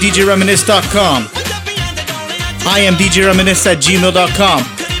 www.djreminisce.com. I am djreminisce@gmail.com.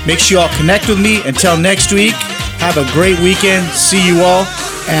 Make sure you all connect with me. Until next week, have a great weekend. See you all,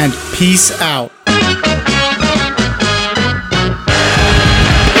 and peace out.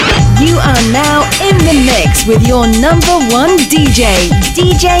 You are now in the mix with your number one DJ,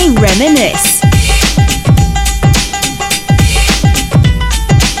 DJ Reminisce.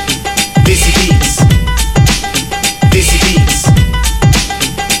 Desi Beats. Desi Beats.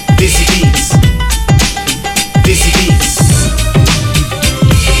 Desi Beats. Desi Beats.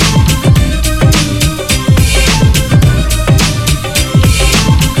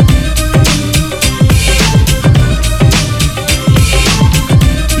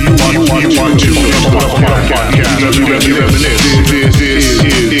 You want to